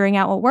things, figuring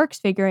out what works,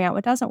 figuring out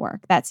what doesn't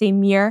work. That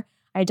same year,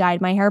 I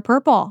dyed my hair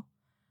purple.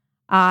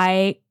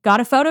 I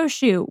got a photo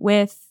shoot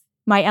with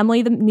my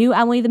new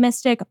Emily the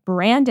Mystic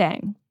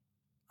branding.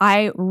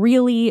 I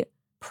really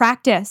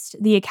practiced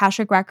the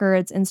Akashic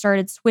Records and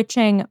started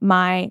switching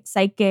my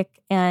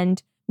psychic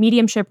and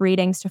mediumship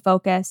readings to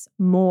focus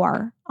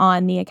more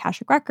on the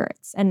Akashic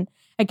Records. And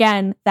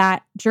again,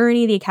 that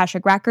journey, the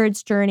Akashic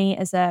Records journey,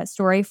 is a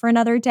story for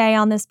another day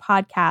on this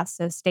podcast.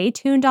 So stay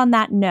tuned on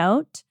that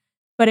note.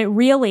 But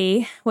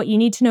what you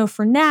need to know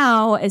for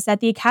now is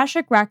that the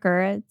Akashic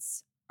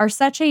Records are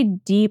such a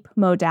deep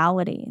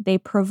modality. They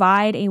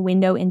provide a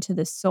window into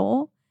the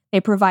soul.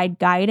 They provide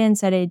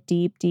guidance at a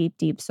deep, deep,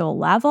 deep soul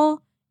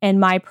level. In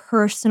my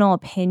personal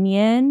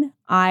opinion,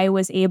 I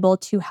was able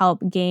to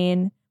help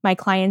my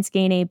clients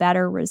gain a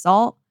better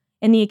result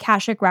in the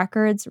Akashic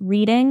Records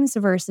readings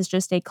versus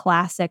just a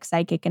classic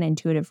psychic and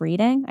intuitive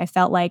reading. I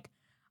felt like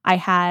I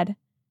had,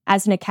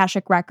 as an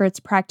Akashic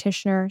Records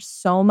practitioner,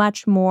 so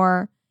much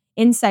more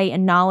insight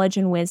and knowledge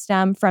and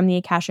wisdom from the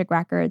Akashic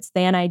Records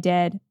than I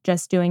did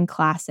just doing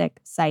classic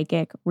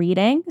psychic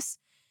readings.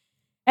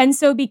 And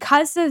so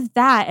because of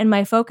that and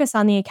my focus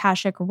on the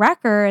Akashic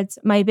Records,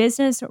 my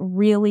business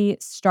really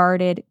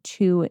started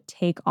to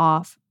take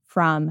off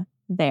from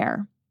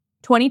there.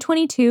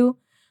 2022,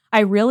 I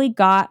really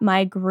got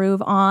my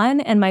groove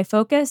on, and my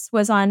focus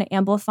was on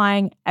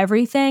amplifying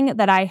everything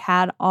that I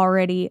had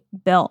already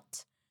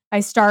built.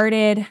 I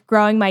started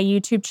growing my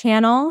YouTube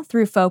channel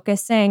through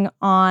focusing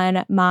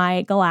on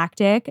my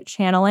galactic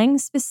channeling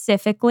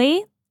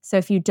specifically. So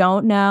if you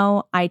don't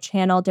know, I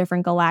channel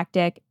different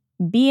galactic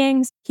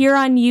beings here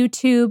on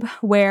YouTube,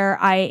 where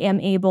I am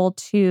able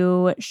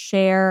to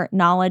share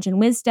knowledge and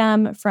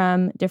wisdom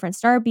from different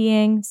star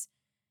beings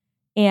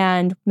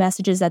and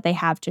messages that they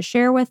have to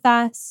share with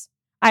us.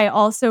 I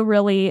also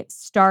really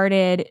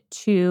started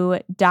to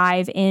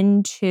dive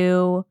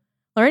into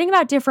learning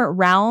about different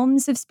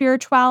realms of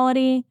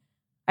spirituality.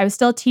 I was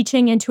still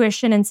teaching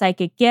intuition and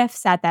psychic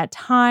gifts at that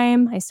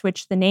time. I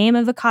switched the name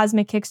of the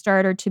Cosmic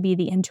Kickstarter to be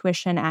the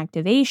Intuition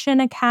Activation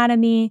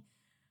Academy.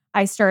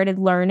 I started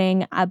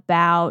learning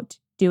about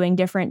doing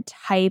different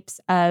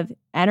types of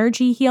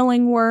energy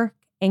healing work,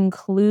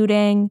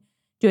 including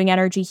doing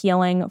energy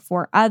healing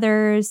for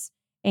others,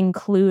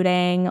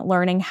 including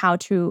learning how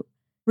to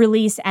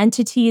release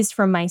entities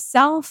from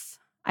myself.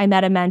 I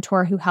met a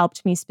mentor who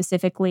helped me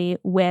specifically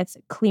with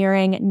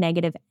clearing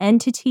negative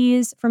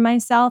entities from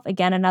myself.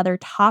 Again, another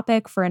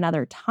topic for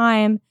another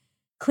time.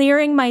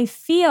 Clearing my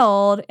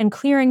field and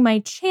clearing my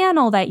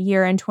channel that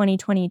year in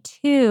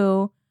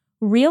 2022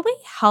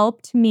 really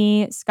helped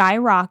me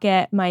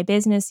skyrocket my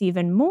business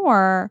even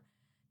more,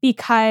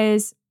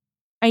 because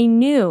I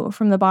knew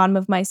from the bottom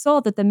of my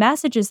soul that the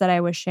messages that I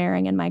was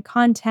sharing in my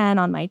content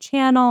on my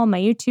channel, my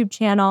YouTube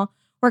channel,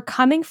 were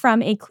coming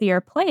from a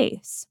clear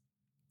place,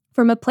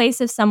 from a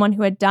place of someone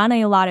who had done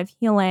a lot of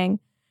healing,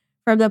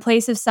 from the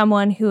place of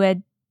someone who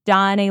had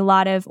done a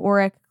lot of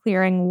auric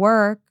clearing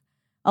work,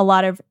 a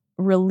lot of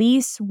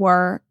release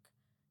work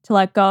to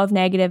let go of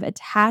negative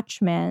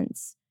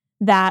attachments,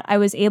 that I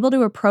was able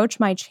to approach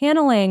my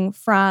channeling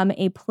from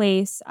a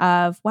place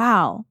of,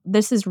 wow,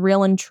 this is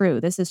real and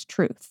true. This is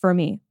truth for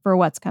me, for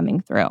what's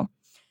coming through.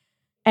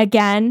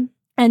 Again,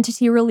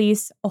 entity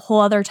release, a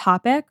whole other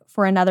topic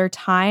for another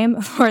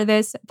time for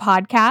this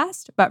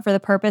podcast. But for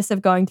the purpose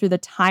of going through the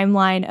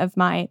timeline of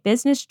my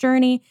business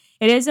journey,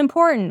 it is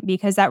important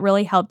because that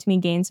really helped me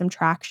gain some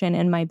traction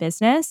in my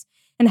business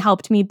and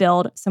helped me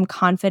build some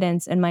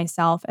confidence in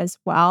myself as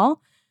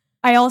well.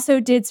 I also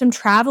did some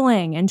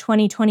traveling in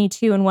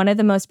 2022, and one of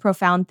the most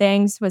profound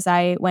things was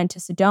I went to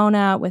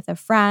Sedona with a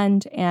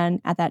friend, and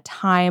at that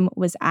time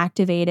was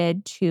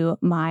activated to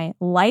my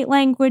light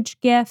language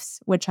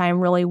gifts, which I'm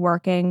really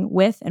working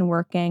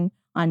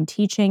on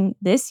teaching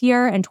this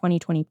year in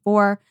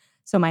 2024.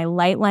 So my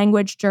light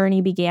language journey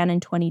began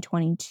in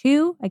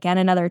 2022. Again,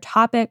 another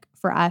topic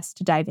for us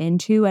to dive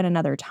into at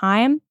another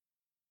time.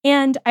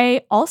 And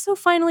I also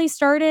finally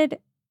started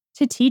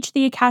to teach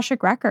the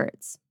Akashic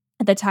Records.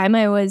 At the time,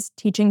 I was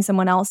teaching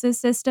someone else's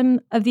system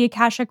of the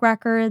Akashic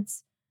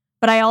Records,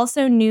 but I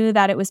also knew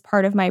that it was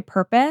part of my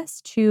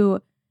purpose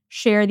to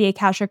share the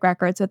Akashic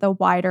Records with a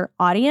wider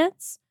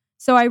audience.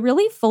 So I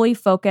really fully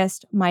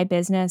focused my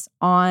business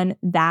on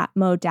that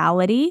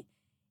modality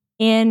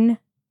in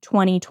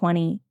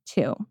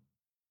 2022,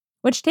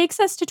 which takes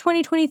us to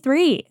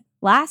 2023,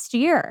 last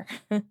year.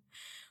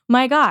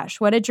 My gosh,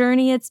 what a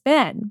journey it's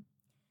been.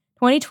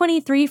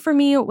 2023 for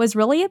me was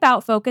really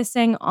about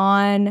focusing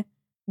on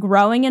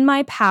growing in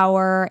my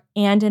power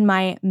and in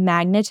my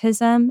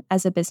magnetism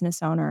as a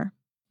business owner.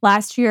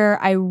 Last year,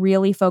 I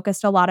really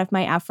focused a lot of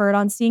my effort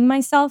on seeing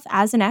myself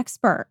as an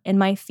expert in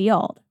my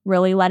field,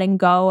 really letting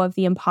go of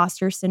the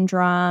imposter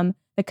syndrome,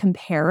 the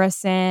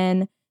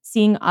comparison,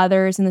 seeing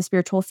others in the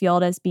spiritual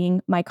field as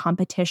being my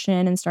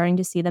competition and starting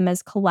to see them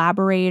as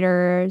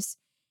collaborators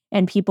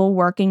and people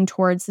working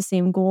towards the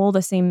same goal,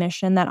 the same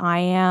mission that I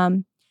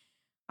am.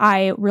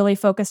 I really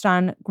focused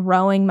on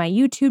growing my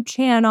YouTube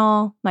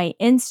channel, my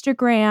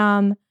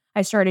Instagram.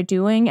 I started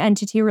doing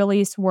entity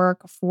release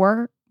work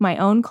for my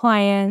own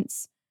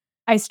clients.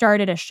 I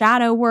started a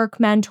shadow work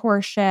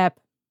mentorship,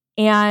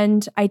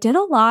 and I did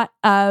a lot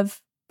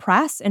of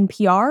press and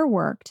PR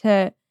work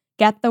to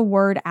get the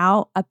word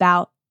out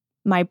about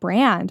my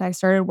brand. I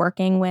started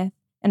working with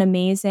an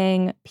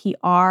amazing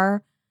PR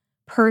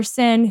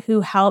person who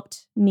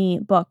helped me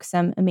book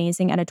some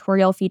amazing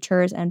editorial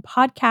features and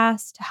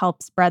podcasts to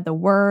help spread the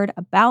word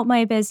about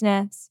my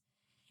business.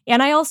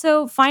 And I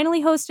also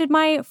finally hosted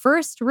my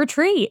first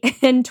retreat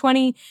in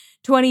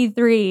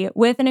 2023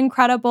 with an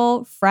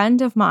incredible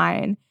friend of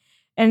mine.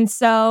 And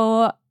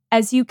so,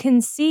 as you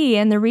can see,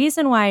 and the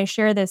reason why I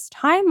share this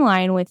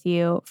timeline with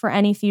you for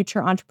any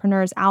future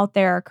entrepreneurs out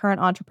there, current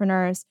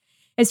entrepreneurs,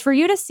 is for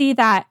you to see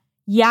that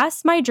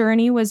yes, my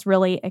journey was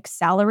really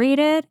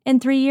accelerated in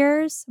 3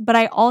 years, but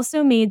I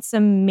also made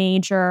some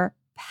major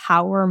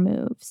power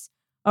moves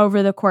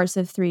over the course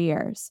of 3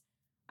 years.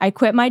 I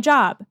quit my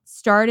job,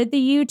 started the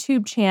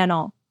YouTube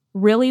channel,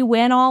 really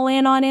went all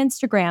in on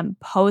Instagram,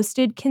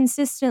 posted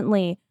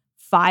consistently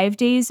 5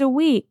 days a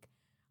week.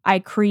 I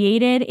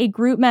created a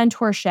group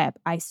mentorship.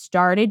 I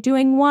started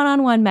doing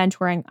one-on-one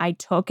mentoring. I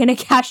took an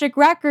Akashic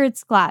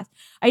Records class.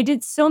 I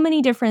did so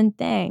many different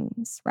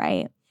things,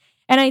 right?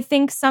 And I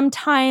think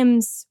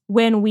sometimes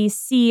when we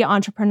see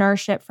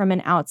entrepreneurship from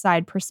an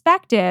outside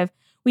perspective,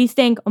 we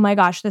think, oh my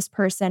gosh, this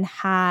person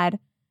had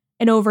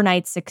an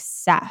overnight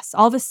success.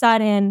 All of a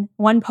sudden,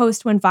 one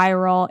post went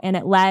viral and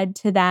it led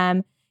to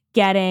them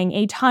getting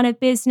a ton of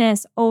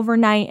business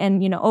overnight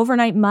and,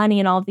 overnight money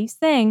and all of these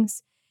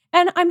things.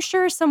 And I'm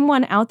sure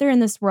someone out there in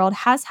this world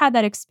has had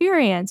that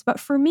experience. But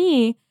for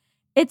me,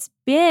 it's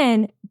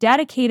been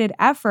dedicated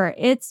effort.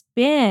 It's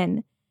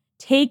been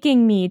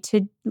taking me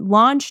to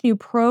launch new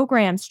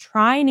programs,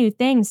 try new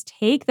things,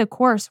 take the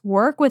course,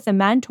 work with a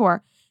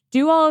mentor,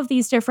 do all of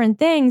these different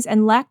things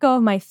and let go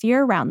of my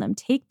fear around them,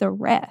 take the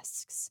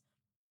risks.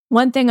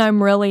 One thing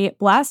I'm really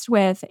blessed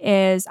with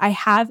is I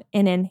have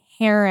an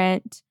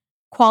inherent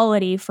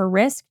quality for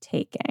risk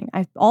taking.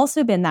 I've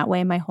also been that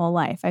way my whole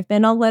life. I've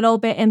been a little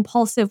bit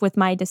impulsive with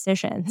my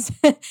decisions.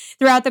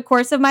 Throughout the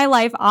course of my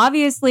life,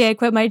 obviously I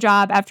quit my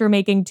job after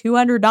making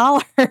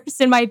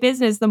 $200 in my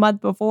business the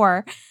month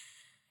before.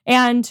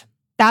 And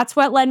that's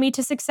what led me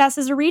to success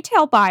as a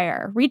retail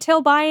buyer.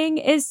 Retail buying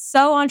is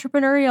so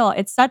entrepreneurial.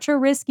 It's such a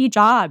risky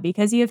job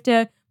because you have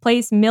to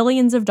place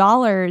millions of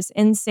dollars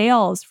in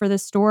sales for the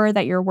store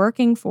that you're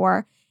working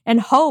for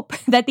and hope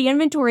that the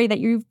inventory that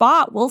you've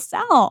bought will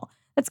sell.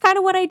 That's kind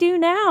of what I do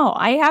now.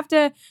 I have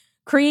to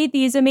create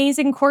these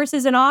amazing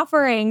courses and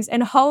offerings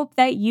and hope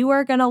that you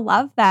are going to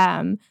love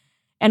them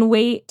and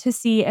wait to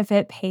see if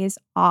it pays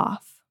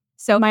off.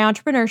 So my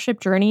entrepreneurship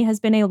journey has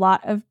been a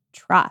lot of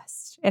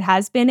trust. It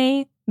has been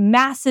a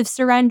massive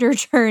surrender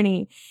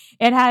journey.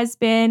 It has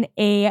been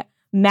a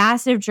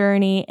massive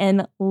journey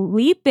in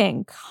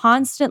leaping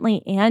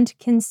constantly and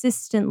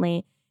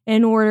consistently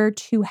in order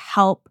to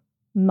help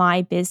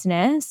my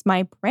business,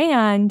 my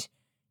brand,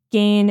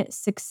 gain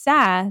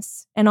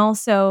success, and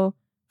also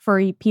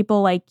for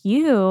people like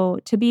you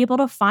to be able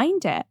to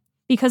find it.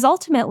 Because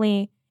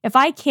ultimately, if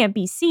I can't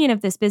be seen,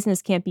 if this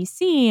business can't be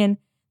seen,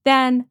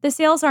 then the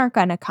sales aren't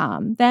going to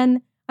come.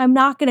 Then I'm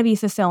not going to be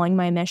fulfilling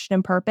my mission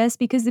and purpose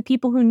because the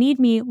people who need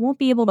me won't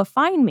be able to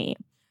find me.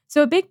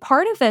 So a big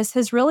part of this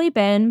has really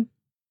been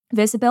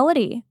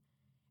visibility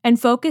and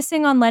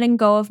focusing on letting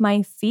go of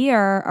my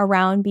fear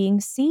around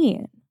being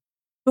seen.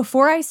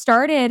 Before I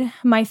started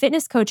my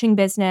fitness coaching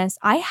business,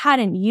 I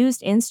hadn't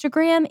used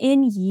Instagram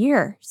in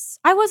years.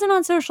 I wasn't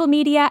on social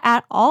media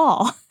at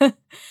all.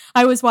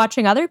 I was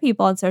watching other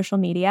people on social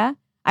media.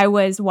 I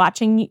was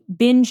binging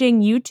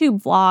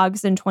YouTube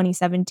vlogs in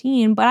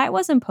 2017, but I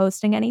wasn't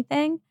posting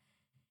anything.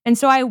 And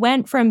so I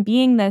went from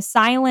being the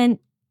silent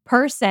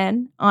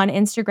person on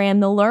Instagram,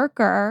 the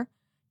lurker,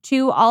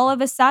 to all of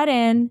a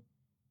sudden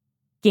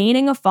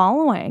gaining a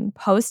following,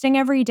 posting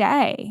every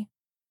day.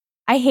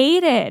 I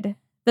hated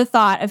the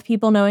thought of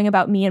people knowing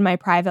about me and my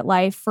private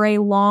life for a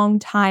long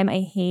time.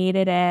 I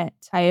hated it.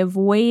 I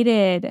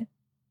avoided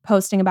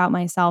posting about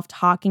myself,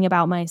 talking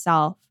about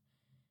myself.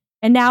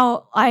 And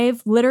now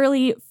I've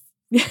literally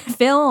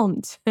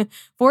filmed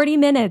 40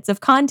 minutes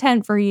of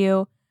content for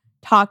you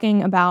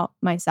talking about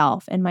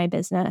myself and my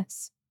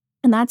business.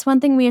 And that's one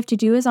thing we have to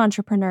do as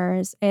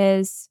entrepreneurs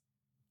is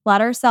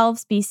let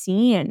ourselves be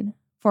seen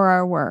for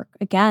our work,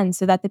 again,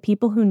 so that the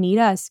people who need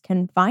us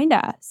can find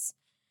us.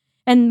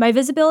 And my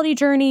visibility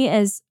journey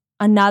is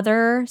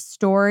another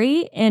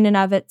story in and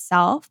of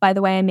itself. By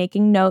the way, I'm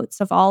making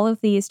notes of all of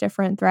these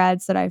different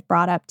threads that I've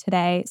brought up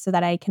today so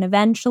that I can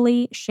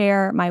eventually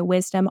share my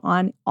wisdom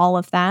on all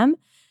of them.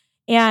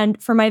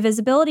 And for my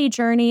visibility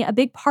journey, a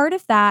big part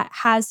of that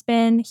has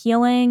been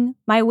healing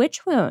my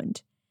witch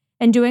wound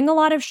and doing a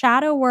lot of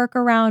shadow work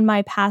around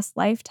my past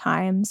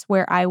lifetimes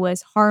where I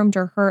was harmed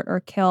or hurt or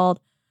killed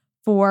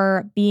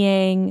for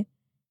being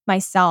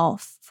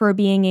myself, for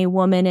being a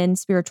woman in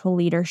spiritual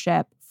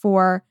leadership,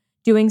 for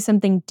doing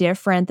something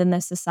different than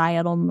the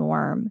societal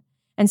norm.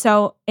 And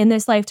so in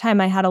this lifetime,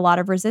 I had a lot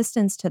of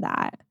resistance to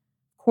that.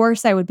 Of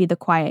course, I would be the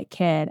quiet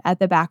kid at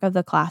the back of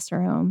the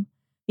classroom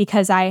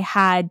because I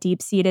had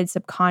deep-seated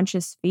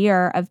subconscious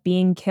fear of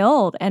being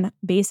killed and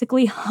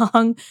basically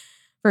hung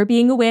for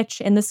being a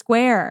witch in the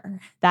square.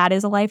 That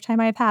is a lifetime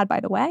I've had,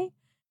 by the way,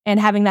 and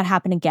having that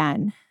happen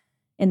again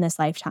in this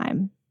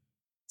lifetime.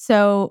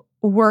 So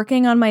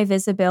working on my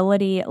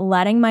visibility,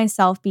 letting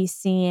myself be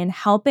seen,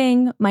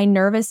 helping my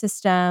nervous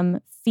system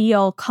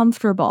feel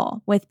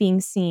comfortable with being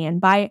seen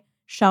by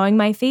showing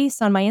my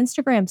face on my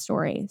Instagram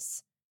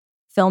stories,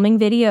 filming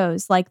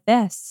videos like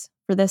this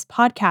for this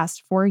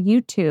podcast for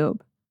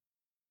YouTube.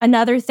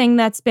 Another thing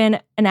that's been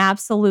an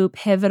absolute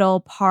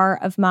pivotal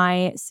part of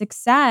my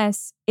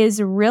success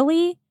is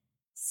really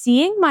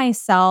seeing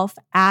myself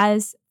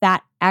as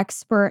that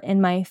expert in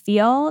my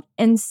field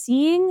and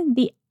seeing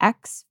the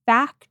X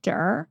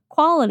factor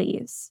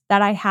qualities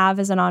that I have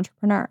as an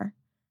entrepreneur.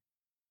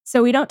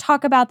 So we don't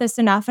talk about this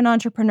enough in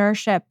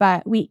entrepreneurship,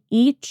 but we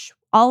each,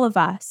 all of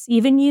us,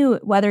 even you,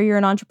 whether you're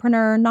an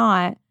entrepreneur or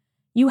not,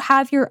 you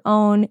have your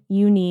own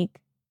unique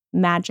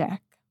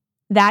magic.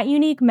 That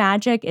unique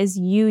magic is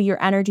you,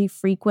 your energy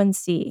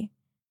frequency.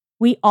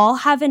 We all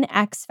have an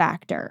X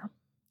factor.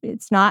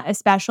 It's not a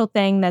special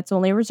thing that's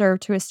only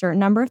reserved to a certain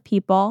number of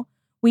people.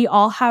 We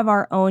all have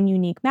our own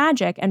unique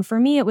magic. And for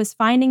me, it was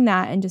finding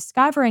that and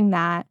discovering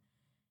that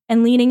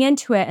and leaning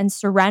into it and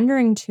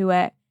surrendering to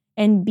it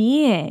and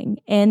being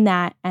in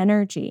that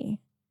energy.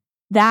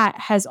 That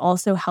has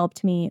also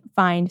helped me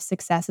find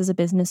success as a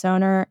business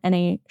owner in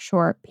a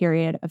short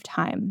period of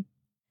time.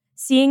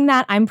 Seeing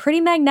that I'm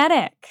pretty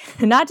magnetic,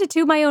 not to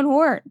toot my own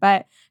horn,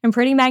 but I'm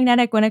pretty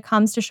magnetic when it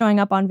comes to showing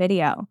up on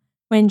video,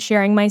 when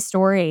sharing my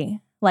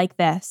story like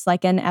this,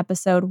 like in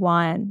episode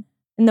 1,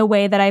 in the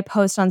way that I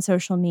post on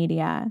social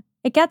media.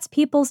 It gets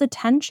people's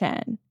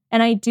attention.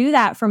 And I do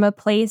that from a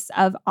place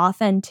of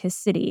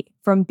authenticity,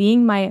 from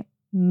being my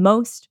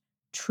most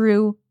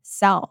true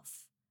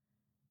self.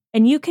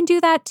 And you can do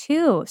that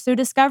too. So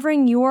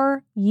discovering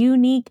your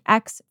unique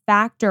X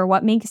factor,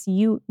 what makes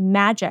you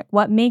magic,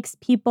 what makes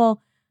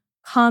people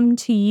come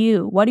to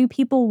you? What do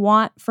people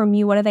want from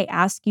you? What do they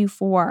ask you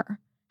for?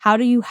 How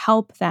do you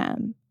help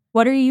them?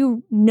 What are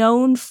you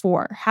known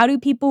for? How do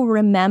people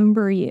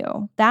remember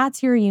you?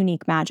 That's your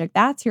unique magic.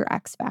 That's your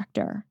X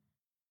factor.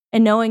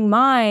 And knowing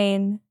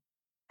mine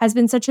has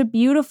been such a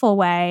beautiful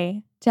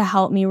way to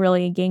help me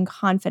really gain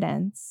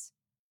confidence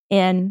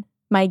in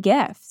my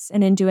gifts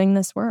and in doing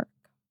this work.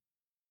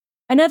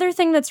 Another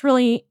thing that's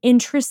really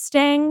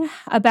interesting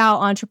about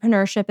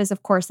entrepreneurship is,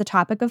 of course, the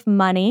topic of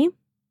money.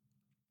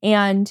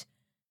 And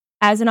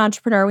as an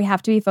entrepreneur, we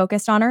have to be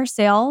focused on our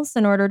sales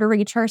in order to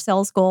reach our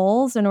sales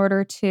goals, in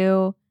order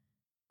to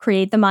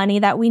create the money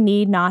that we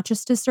need, not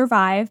just to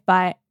survive,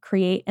 but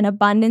create an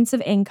abundance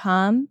of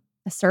income,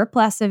 a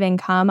surplus of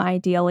income,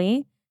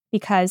 ideally,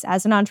 because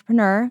as an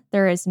entrepreneur,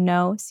 there is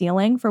no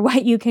ceiling for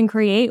what you can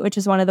create, which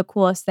is one of the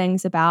coolest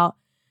things about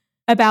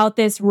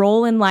this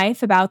role in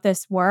life, about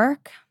this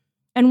work.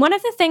 And one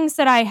of the things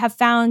that I have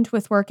found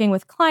with working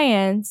with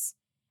clients,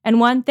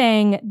 and one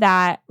thing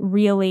that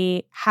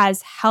really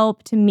has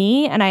helped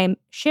me, and I'm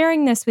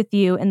sharing this with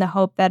you in the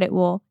hope that it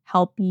will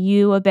help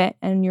you a bit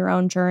in your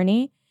own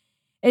journey,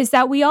 is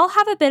that we all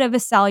have a bit of a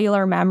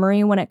cellular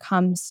memory when it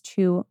comes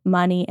to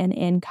money and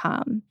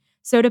income.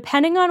 So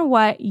depending on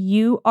what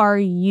you are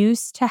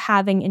used to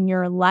having in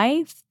your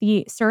life,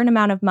 the certain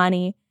amount of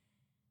money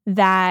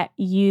that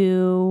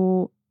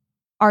you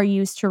are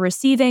used to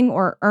receiving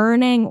or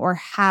earning or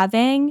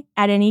having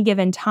at any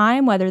given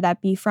time, whether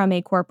that be from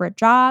a corporate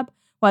job,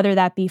 whether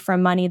that be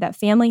from money that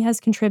family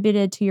has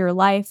contributed to your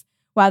life,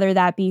 whether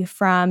that be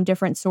from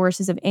different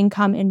sources of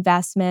income,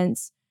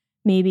 investments,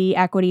 maybe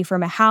equity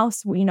from a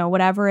house,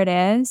 whatever it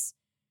is.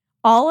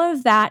 All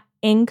of that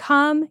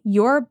income,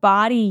 your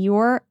body,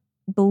 your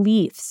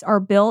beliefs are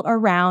built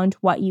around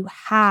what you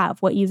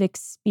have, what you've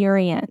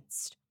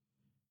experienced.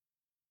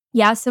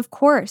 Yes, of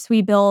course,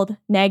 we build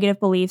negative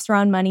beliefs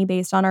around money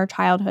based on our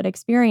childhood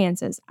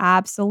experiences.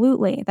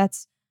 Absolutely.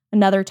 That's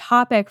another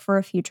topic for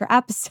a future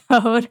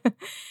episode.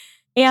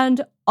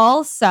 And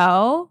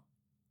also,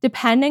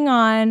 depending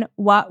on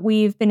what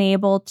we've been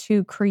able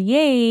to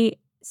create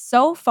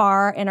so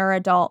far in our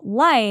adult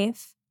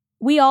life,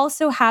 we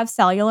also have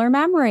cellular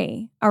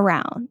memory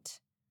around.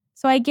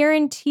 So I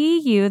guarantee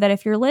you that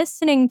if you're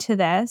listening to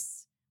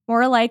this,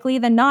 more likely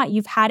than not,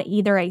 you've had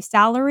either a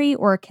salary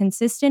or a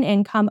consistent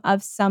income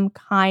of some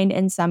kind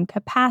in some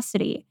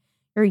capacity.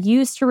 You're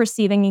used to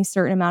receiving a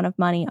certain amount of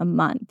money a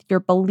month. Your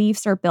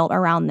beliefs are built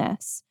around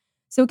this.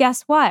 So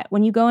guess what?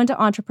 When you go into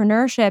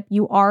entrepreneurship,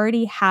 you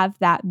already have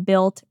that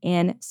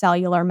built-in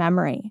cellular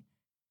memory.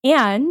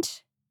 And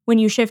when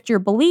you shift your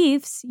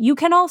beliefs, you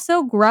can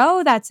also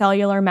grow that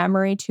cellular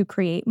memory to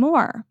create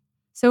more.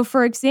 So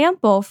for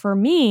example, for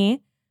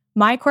me,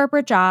 my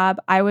corporate job,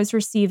 I was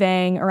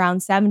receiving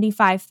around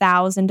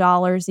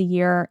 $75,000 a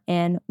year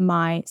in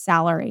my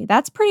salary.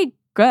 That's pretty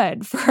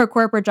good for a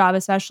corporate job,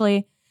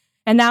 especially.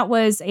 And that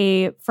was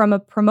from a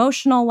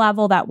promotional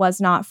level. That was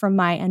not from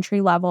my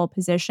entry level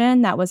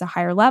position. That was a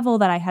higher level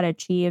that I had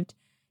achieved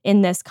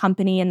in this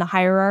company in the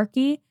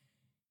hierarchy.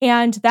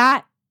 And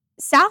that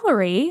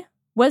salary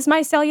was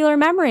my cellular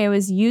memory. I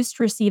was used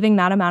to receiving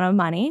that amount of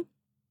money.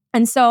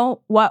 And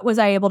so what was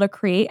I able to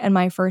create in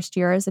my first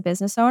year as a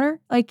business owner?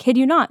 Like, kid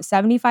you not,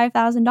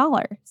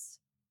 $75,000.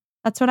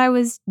 That's what I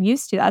was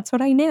used to. That's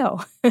what I knew.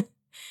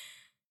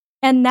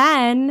 And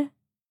then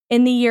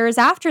in the years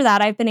after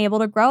that, I've been able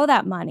to grow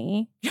that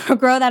money,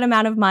 grow that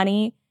amount of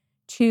money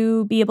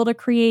to be able to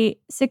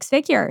create six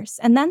figures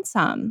and then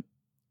some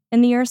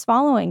in the years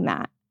following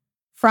that,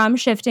 from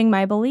shifting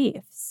my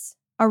beliefs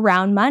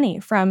around money,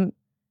 from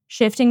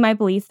shifting my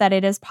belief that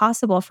it is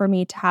possible for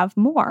me to have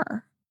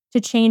more, to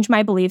change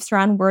my beliefs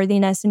around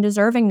worthiness and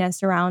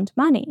deservingness around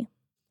money.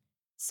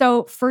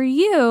 So for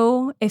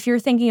you, if you're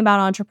thinking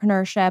about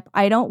entrepreneurship,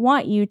 I don't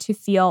want you to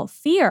feel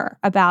fear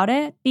about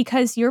it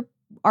because you're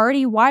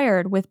already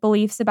wired with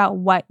beliefs about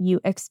what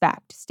you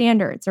expect,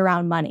 standards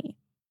around money.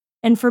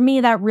 And for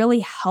me, that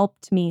really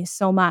helped me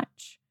so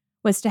much,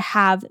 was to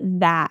have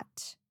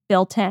that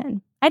built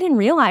in. I didn't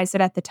realize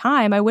it at the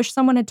time. I wish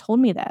someone had told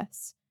me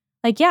this.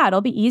 Like, yeah,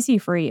 it'll be easy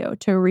for you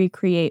to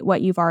recreate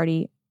what you've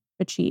already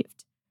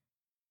achieved.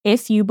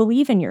 If you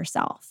believe in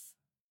yourself,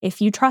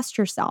 if you trust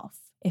yourself,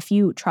 if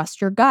you trust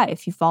your gut,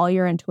 if you follow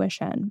your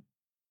intuition.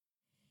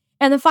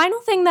 And the final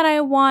thing that I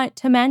want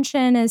to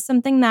mention is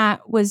something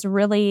that has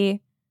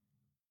really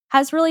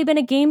been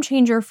a game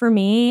changer for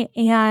me.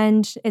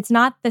 And it's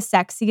not the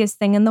sexiest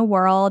thing in the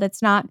world.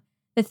 It's not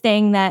the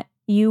thing that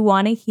you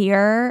want to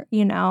hear,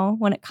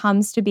 when it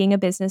comes to being a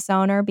business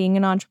owner, being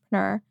an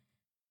entrepreneur.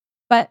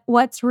 But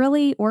what's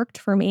really worked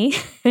for me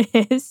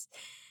is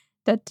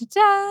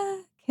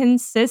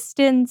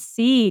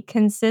consistency.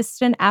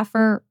 Consistent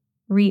effort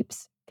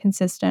reaps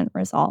consistent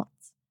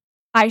results.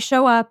 I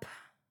show up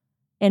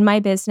in my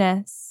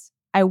business.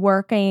 I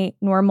work a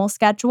normal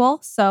schedule.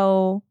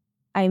 So,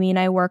 I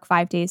work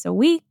 5 days a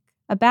week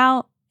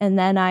and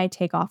then I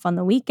take off on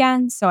the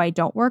weekends. So I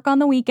don't work on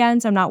the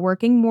weekends. I'm not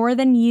working more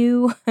than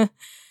you.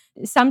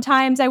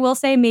 Sometimes I will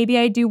say maybe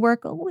I do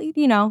work,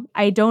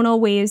 I don't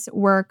always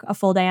work a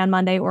full day on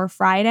Monday or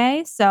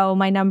Friday. So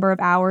my number of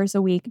hours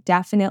a week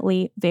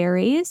definitely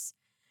varies.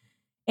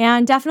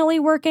 And definitely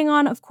working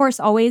on, of course,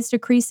 always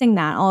decreasing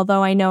that.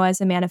 Although I know as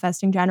a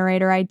manifesting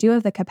generator, I do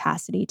have the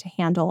capacity to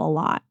handle a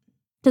lot.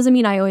 Doesn't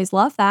mean I always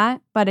love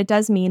that, but it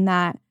does mean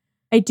that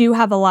I do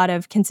have a lot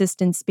of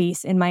consistent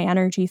space in my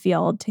energy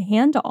field to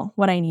handle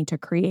what I need to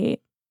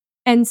create.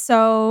 And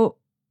so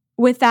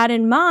with that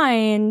in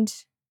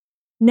mind,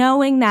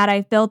 knowing that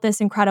I've built this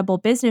incredible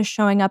business,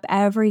 showing up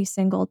every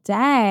single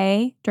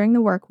day during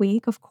the work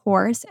week, of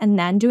course, and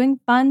then doing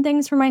fun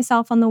things for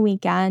myself on the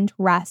weekend,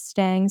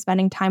 resting,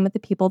 spending time with the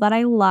people that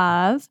I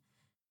love,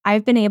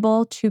 I've been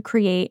able to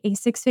create a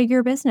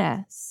six-figure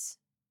business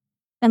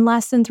in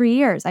less than 3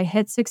 years. I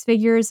hit six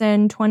figures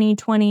in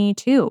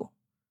 2022,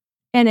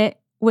 and it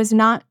was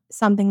not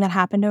something that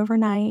happened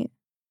overnight.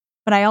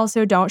 But I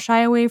also don't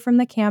shy away from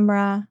the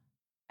camera.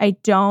 I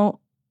don't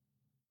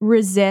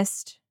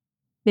resist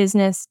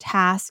business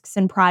tasks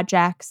and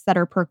projects that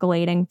are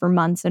percolating for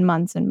months and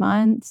months and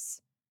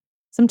months.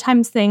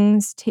 Sometimes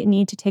things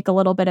need to take a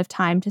little bit of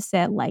time to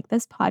sit, like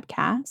this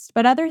podcast,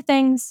 but other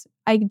things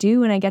I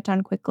do and I get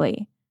done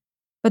quickly.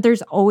 But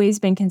there's always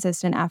been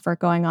consistent effort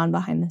going on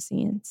behind the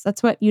scenes.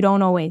 That's what you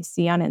don't always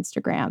see on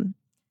Instagram,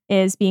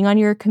 is being on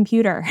your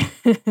computer,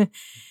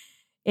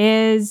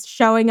 is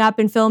showing up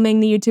and filming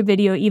the YouTube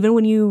video even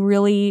when you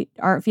really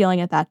aren't feeling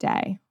it that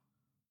day,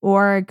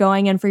 or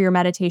going in for your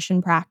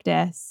meditation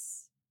practice,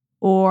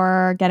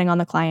 or getting on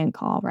the client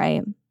call,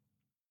 right?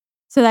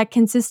 So that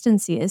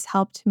consistency has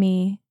helped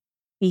me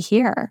be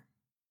here.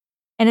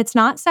 And it's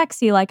not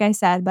sexy, like I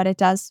said, but it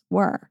does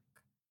work.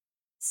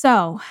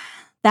 So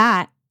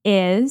that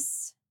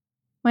is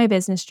my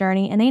business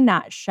journey in a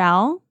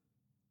nutshell.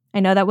 I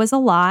know that was a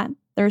lot.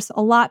 There's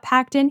a lot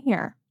packed in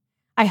here.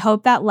 I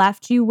hope that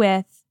left you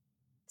with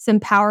some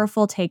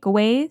powerful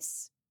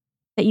takeaways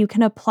that you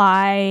can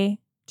apply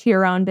to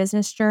your own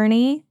business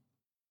journey.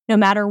 No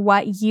matter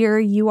what year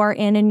you are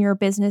in your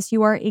business,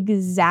 you are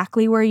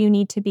exactly where you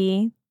need to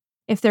be.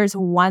 If there's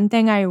one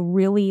thing I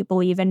really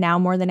believe in now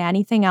more than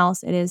anything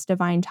else, it is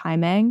divine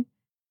timing.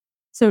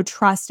 So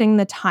trusting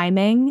the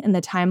timing and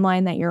the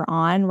timeline that you're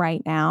on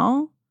right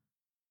now.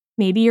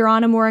 Maybe you're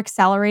on a more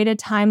accelerated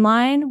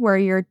timeline where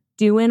you're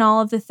doing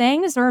all of the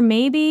things, or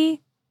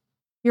maybe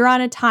You're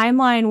on a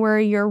timeline where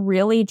you're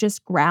really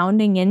just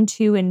grounding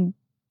into and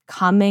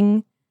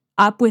coming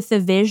up with a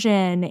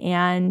vision,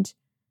 and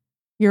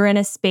you're in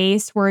a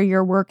space where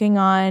you're working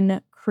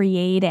on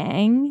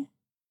creating,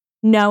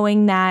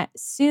 knowing that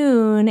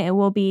soon it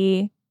will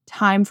be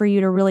time for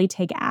you to really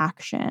take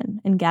action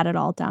and get it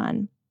all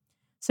done.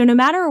 So no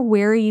matter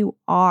where you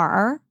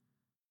are,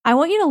 I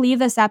want you to leave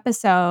this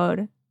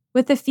episode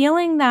with the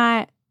feeling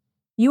that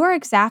you are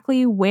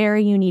exactly where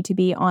you need to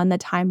be on the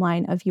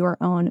timeline of your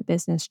own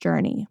business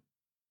journey.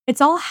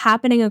 It's all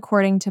happening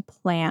according to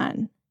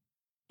plan.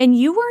 And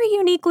you were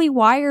uniquely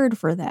wired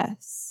for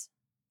this.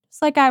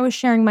 Just like I was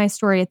sharing my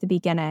story at the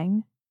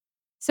beginning.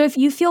 So if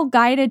you feel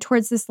guided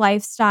towards this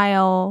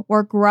lifestyle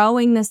or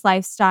growing this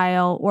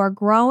lifestyle or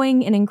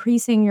growing and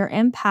increasing your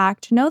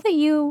impact, know that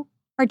you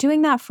are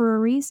doing that for a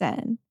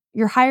reason.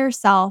 Your higher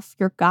self,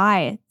 your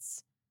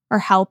guides are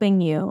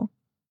helping you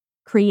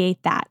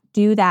create that,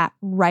 do that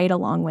right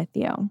along with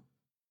you.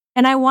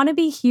 And I want to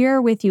be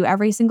here with you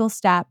every single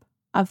step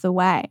of the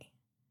way.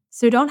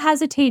 So don't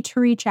hesitate to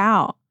reach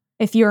out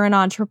if you're an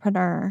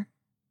entrepreneur.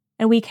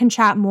 And we can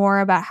chat more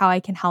about how I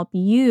can help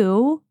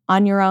you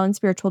on your own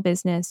spiritual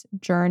business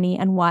journey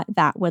and what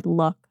that would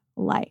look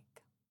like.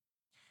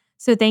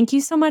 So thank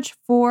you so much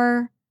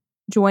for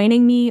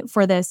joining me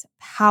for this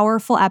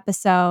powerful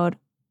episode.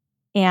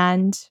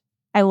 And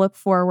I look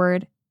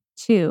forward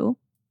to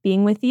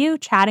being with you,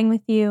 chatting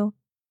with you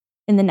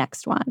in the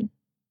next one.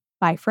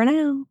 Bye for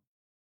now.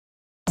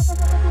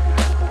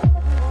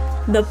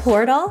 The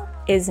portal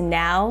is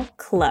now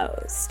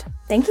closed.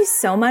 Thank you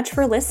so much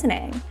for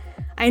listening.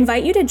 I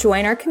invite you to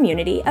join our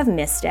community of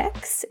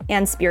mystics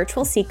and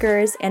spiritual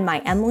seekers in my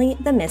Emily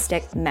the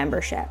Mystic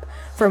membership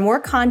for more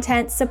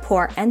content,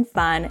 support, and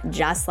fun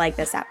just like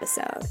this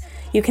episode.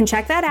 You can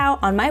check that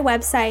out on my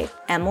website,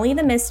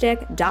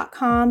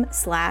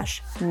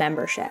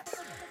 emilythemystic.com/membership.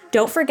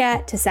 Don't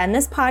forget to send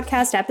this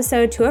podcast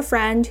episode to a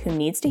friend who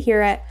needs to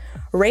hear it,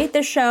 rate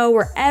the show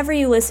wherever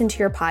you listen to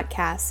your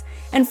podcasts,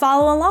 and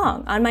follow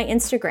along on my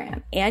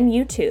Instagram and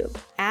YouTube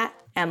at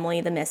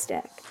Emily the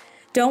Mystic.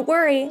 Don't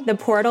worry, the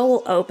portal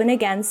will open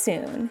again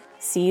soon.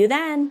 See you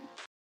then.